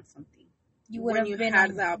have done something. You would have been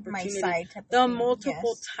on the opportunity. My side type the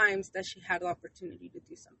multiple times that she had the opportunity to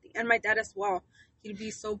do something. And my dad as well. He'd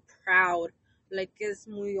be so proud. Like, es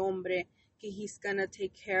muy hombre. Que he's gonna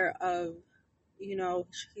take care of, you know,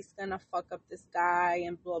 he's gonna fuck up this guy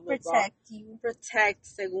and blah, blah, blah. Protect you. Protect,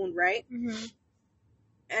 según, right?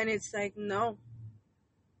 And it's like, no.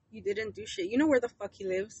 You didn't do shit. You know where the fuck he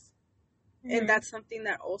lives? And that's something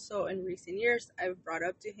that also in recent years I've brought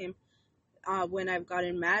up to him when I've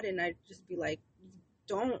gotten mad, and I'd just be like,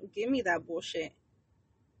 don't give me that bullshit.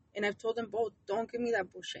 And I've told them both, don't give me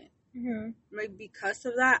that bullshit. Like, because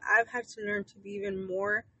of that, I've had to learn to be even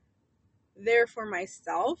more there for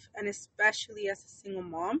myself, and especially as a single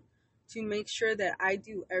mom, to make sure that I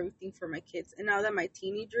do everything for my kids. And now that my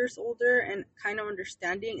teenager's older and kind of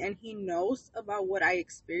understanding, and he knows about what I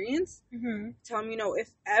experience, tell him, you know, if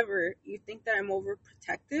ever you think that I'm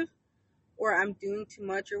overprotective or I'm doing too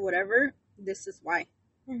much or whatever, this is why.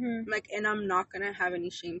 Like, and I'm not going to have any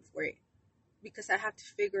shame for it, because I have to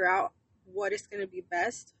figure out what is going to be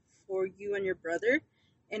best for you and your brother,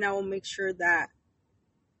 and I will make sure that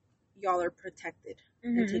y'all are protected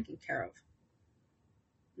and taken care of.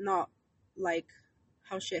 Not like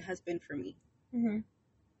how shit has been for me. And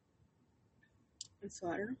so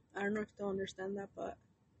I don't know if they'll understand that, but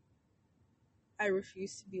I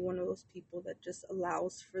refuse to be one of those people that just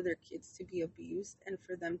allows for their kids to be abused, and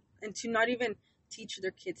for them, and to not even teach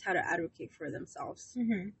their kids how to advocate for themselves.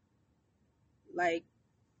 Like,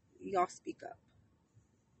 y'all speak up.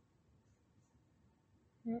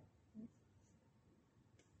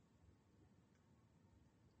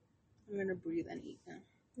 I'm gonna breathe and eat now.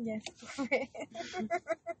 Yes.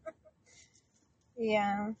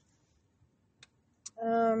 Yeah.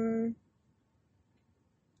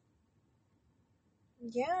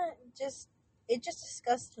 Yeah, it just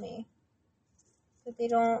disgusts me that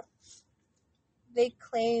they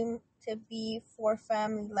claim to be for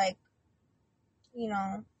family, like, you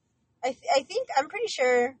know, I think, I'm pretty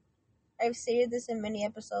sure I've stated this in many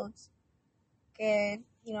episodes, que,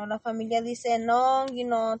 you know, la familia dice, no, you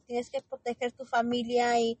know, tienes que proteger tu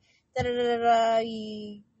familia y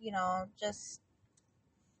y, you know, just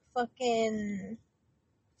fucking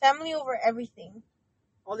family over everything.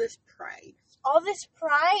 All this pride.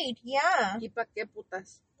 Yeah. ¿Y pa' qué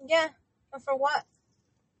putas? Yeah. And for what?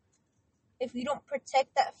 If you don't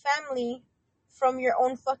protect that family from your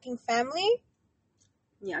own fucking family?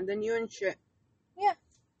 Yeah, then you're in shit. Yeah.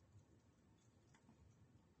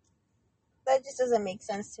 That just doesn't make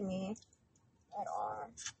sense to me at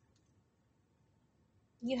all.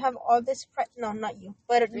 You have all this pride. No, not you.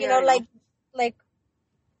 But, you know, like,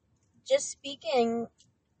 just speaking.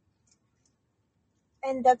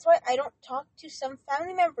 And that's why I don't talk to some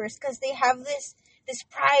family members, because they have this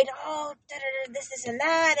pride. Oh, this and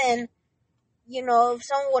that. And, you know, if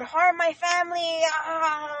someone would harm my family,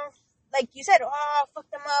 like you said, fuck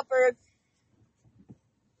them up, or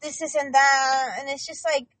this and that. And it's just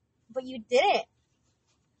like, but you didn't.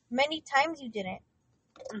 Many times you didn't.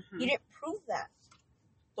 You didn't prove that.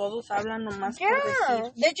 Todos hablan nomás por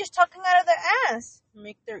decir. They're just talking out of their ass.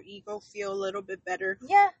 Make their ego feel a little bit better.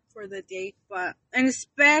 Yeah. For the day, and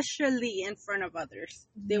especially in front of others.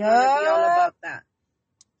 They want to be all about that.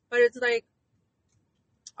 But it's like,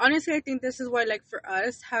 honestly, I think this is why, like, for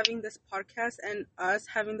us having this podcast and us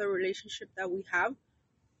having the relationship that we have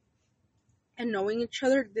and knowing each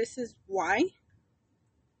other, this is why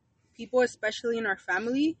people, especially in our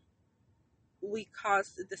family, we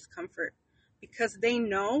cause the discomfort, because they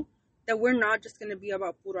know that we're not just going to be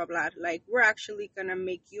about puro hablar. Like, we're actually going to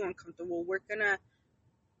make you uncomfortable. We're going to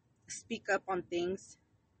speak up on things,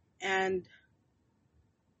 and,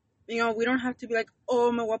 you know, we don't have to be like,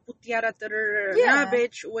 oh, me voy a putear a nah,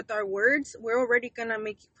 bitch. With our words, we're already going to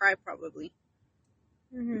make you cry, probably.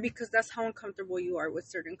 Because that's how uncomfortable you are with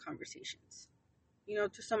certain conversations. You know,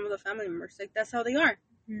 to some of the family members, like, that's how they are.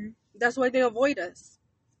 That's why they avoid us.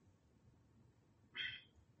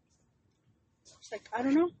 It's like, I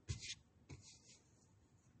don't know.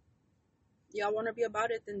 Y'all want to be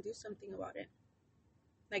about it, then do something about it.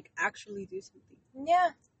 Like, actually do something.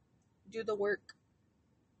 Yeah. Do the work.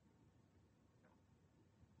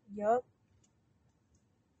 Yup.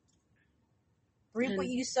 Reap what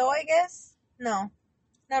you sow, I guess? No.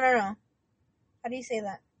 How do you say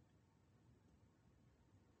that?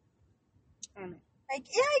 I don't know. Like,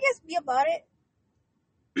 yeah, I guess be about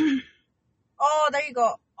it. Oh, there you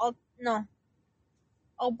go. I'll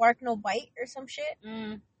bark, no bite, or some shit.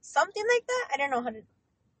 Something like that. I don't know how to.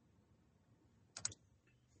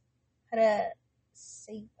 how to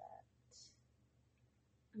say that.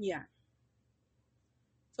 Yeah.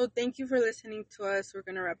 So thank you for listening to us. We're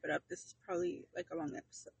gonna wrap it up. This is probably like a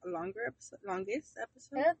longest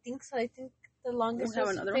episode. I don't think so. I think the longest have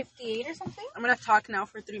was another 58 or something. I'm gonna talk now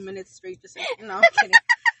for 3 minutes straight. Just no, I'm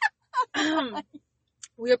kidding.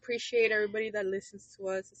 We appreciate everybody that listens to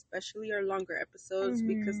us, especially our longer episodes,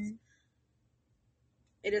 because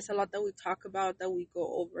it is a lot that we talk about, that we go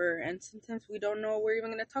over, and sometimes we don't know we're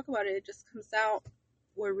even gonna talk about it. It just comes out.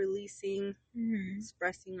 We're releasing,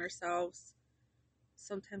 expressing ourselves.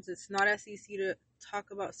 Sometimes it's not as easy to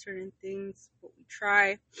talk about certain things, but we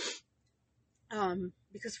try.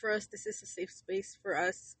 Because for us, this is a safe space for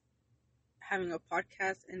us having a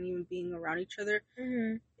podcast and even being around each other.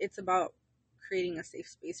 It's about creating a safe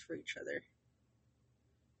space for each other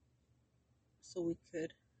so we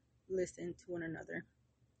could listen to one another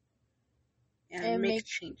and make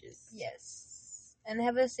changes. Yes. And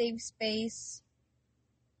have a safe space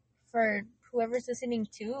for whoever's listening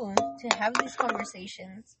to have these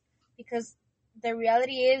conversations, because the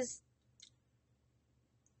reality is,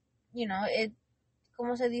 it,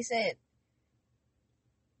 como se dice,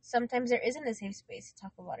 sometimes there isn't a safe space to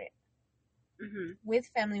talk about it with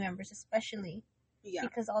family members, especially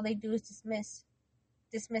because all they do is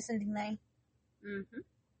dismiss and deny.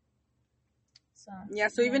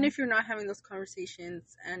 So even if you're not having those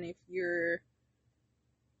conversations, and if you're,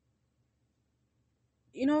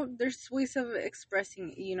 there's ways of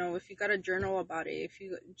expressing, if you got a journal about it, if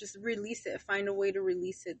you just release it, find a way to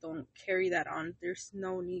release it. Don't carry that on. There's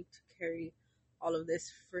no need to carry all of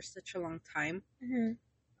this for such a long time. And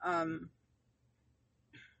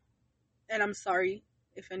I'm sorry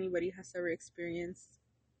if anybody has ever experienced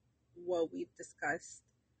what we've discussed,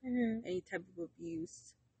 any type of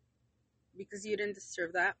abuse, because you didn't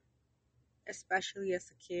deserve that, especially as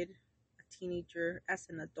a kid, teenager, as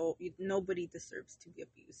an adult. Nobody deserves to be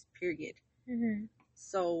abused, period.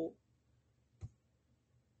 So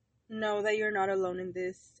know that you're not alone in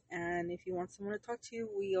this, and if you want someone to talk to you,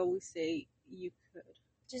 we always say you could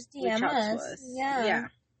just DM us. Yeah,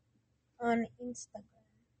 on Instagram.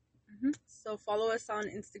 So follow us on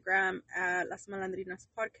Instagram at Las Malandrinas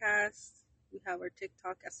Podcast. We have our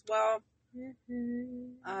TikTok as well.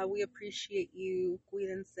 We appreciate you.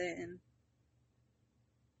 Cuídense. And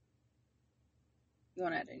you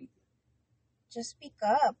want to add anything? Just speak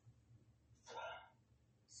up.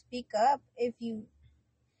 Speak up if you...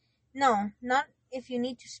 No, not if you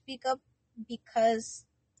need to speak up because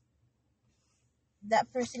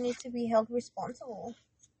that person needs to be held responsible.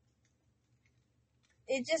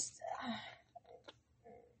 It just...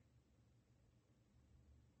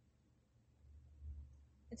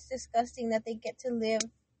 It's disgusting that they get to live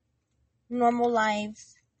normal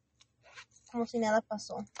lives como si nada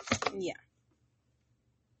pasó. Yeah.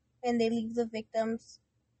 And they leave the victims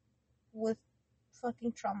with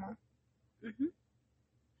fucking trauma.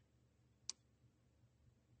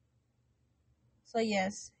 So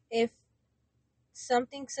yes, if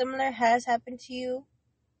something similar has happened to you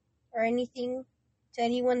or anything to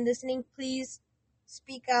anyone listening, please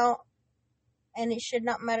speak out. And it should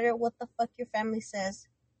not matter what the fuck your family says,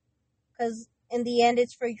 because in the end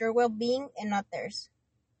it's for your well-being and not theirs.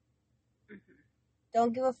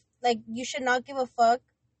 Don't give you should not give a fuck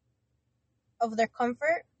of their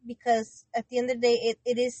comfort, because at the end of the day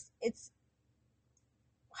it's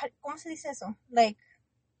 ¿cómo se dice eso? Like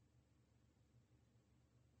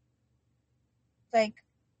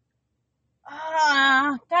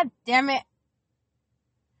god damn it,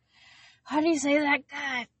 how do you say that?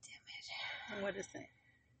 God damn it. What is it?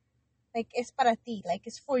 Like, it's para ti, like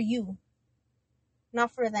it's for you,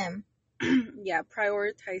 not for them. Yeah,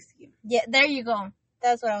 prioritize you. Yeah, there you go.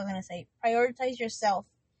 That's what I was gonna say. Prioritize yourself.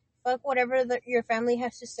 Fuck whatever your family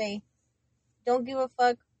has to say. Don't give a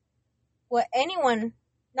fuck what anyone,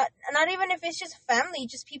 not even if it's just family,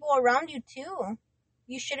 just people around you too.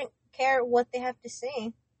 You shouldn't care what they have to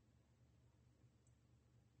say.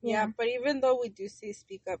 Yeah, but even though we do say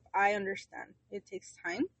speak up, I understand. It takes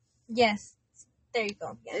time. Yes. There you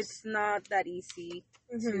go. Yes. It's not that easy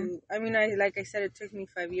to... I mean, like I said, it took me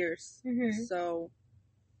 5 years. So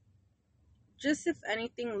just, if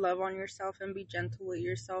anything, love on yourself and be gentle with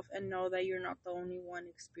yourself, and know that you're not the only one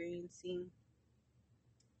experiencing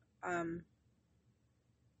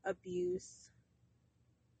abuse.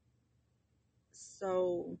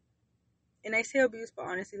 So, and I say abuse, but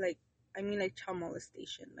honestly, I mean child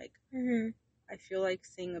molestation. I feel like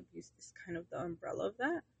saying abuse is kind of the umbrella of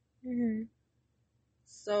that.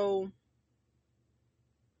 So,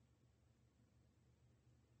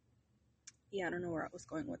 yeah, I don't know where I was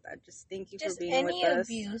going with that. Just thank you for being with us.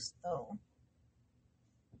 Just any abuse, though.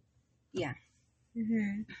 Yeah.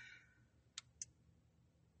 Mm-hmm.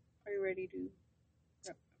 Are you ready to?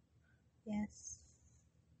 Yes.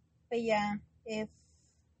 But yeah, if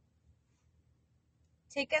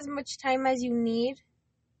take as much time as you need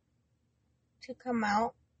to come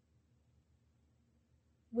out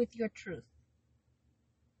with your truth.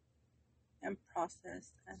 And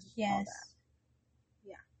process and all Yes. that.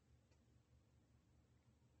 Yeah.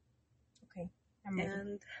 Okay. I'm ready.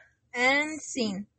 And And scene.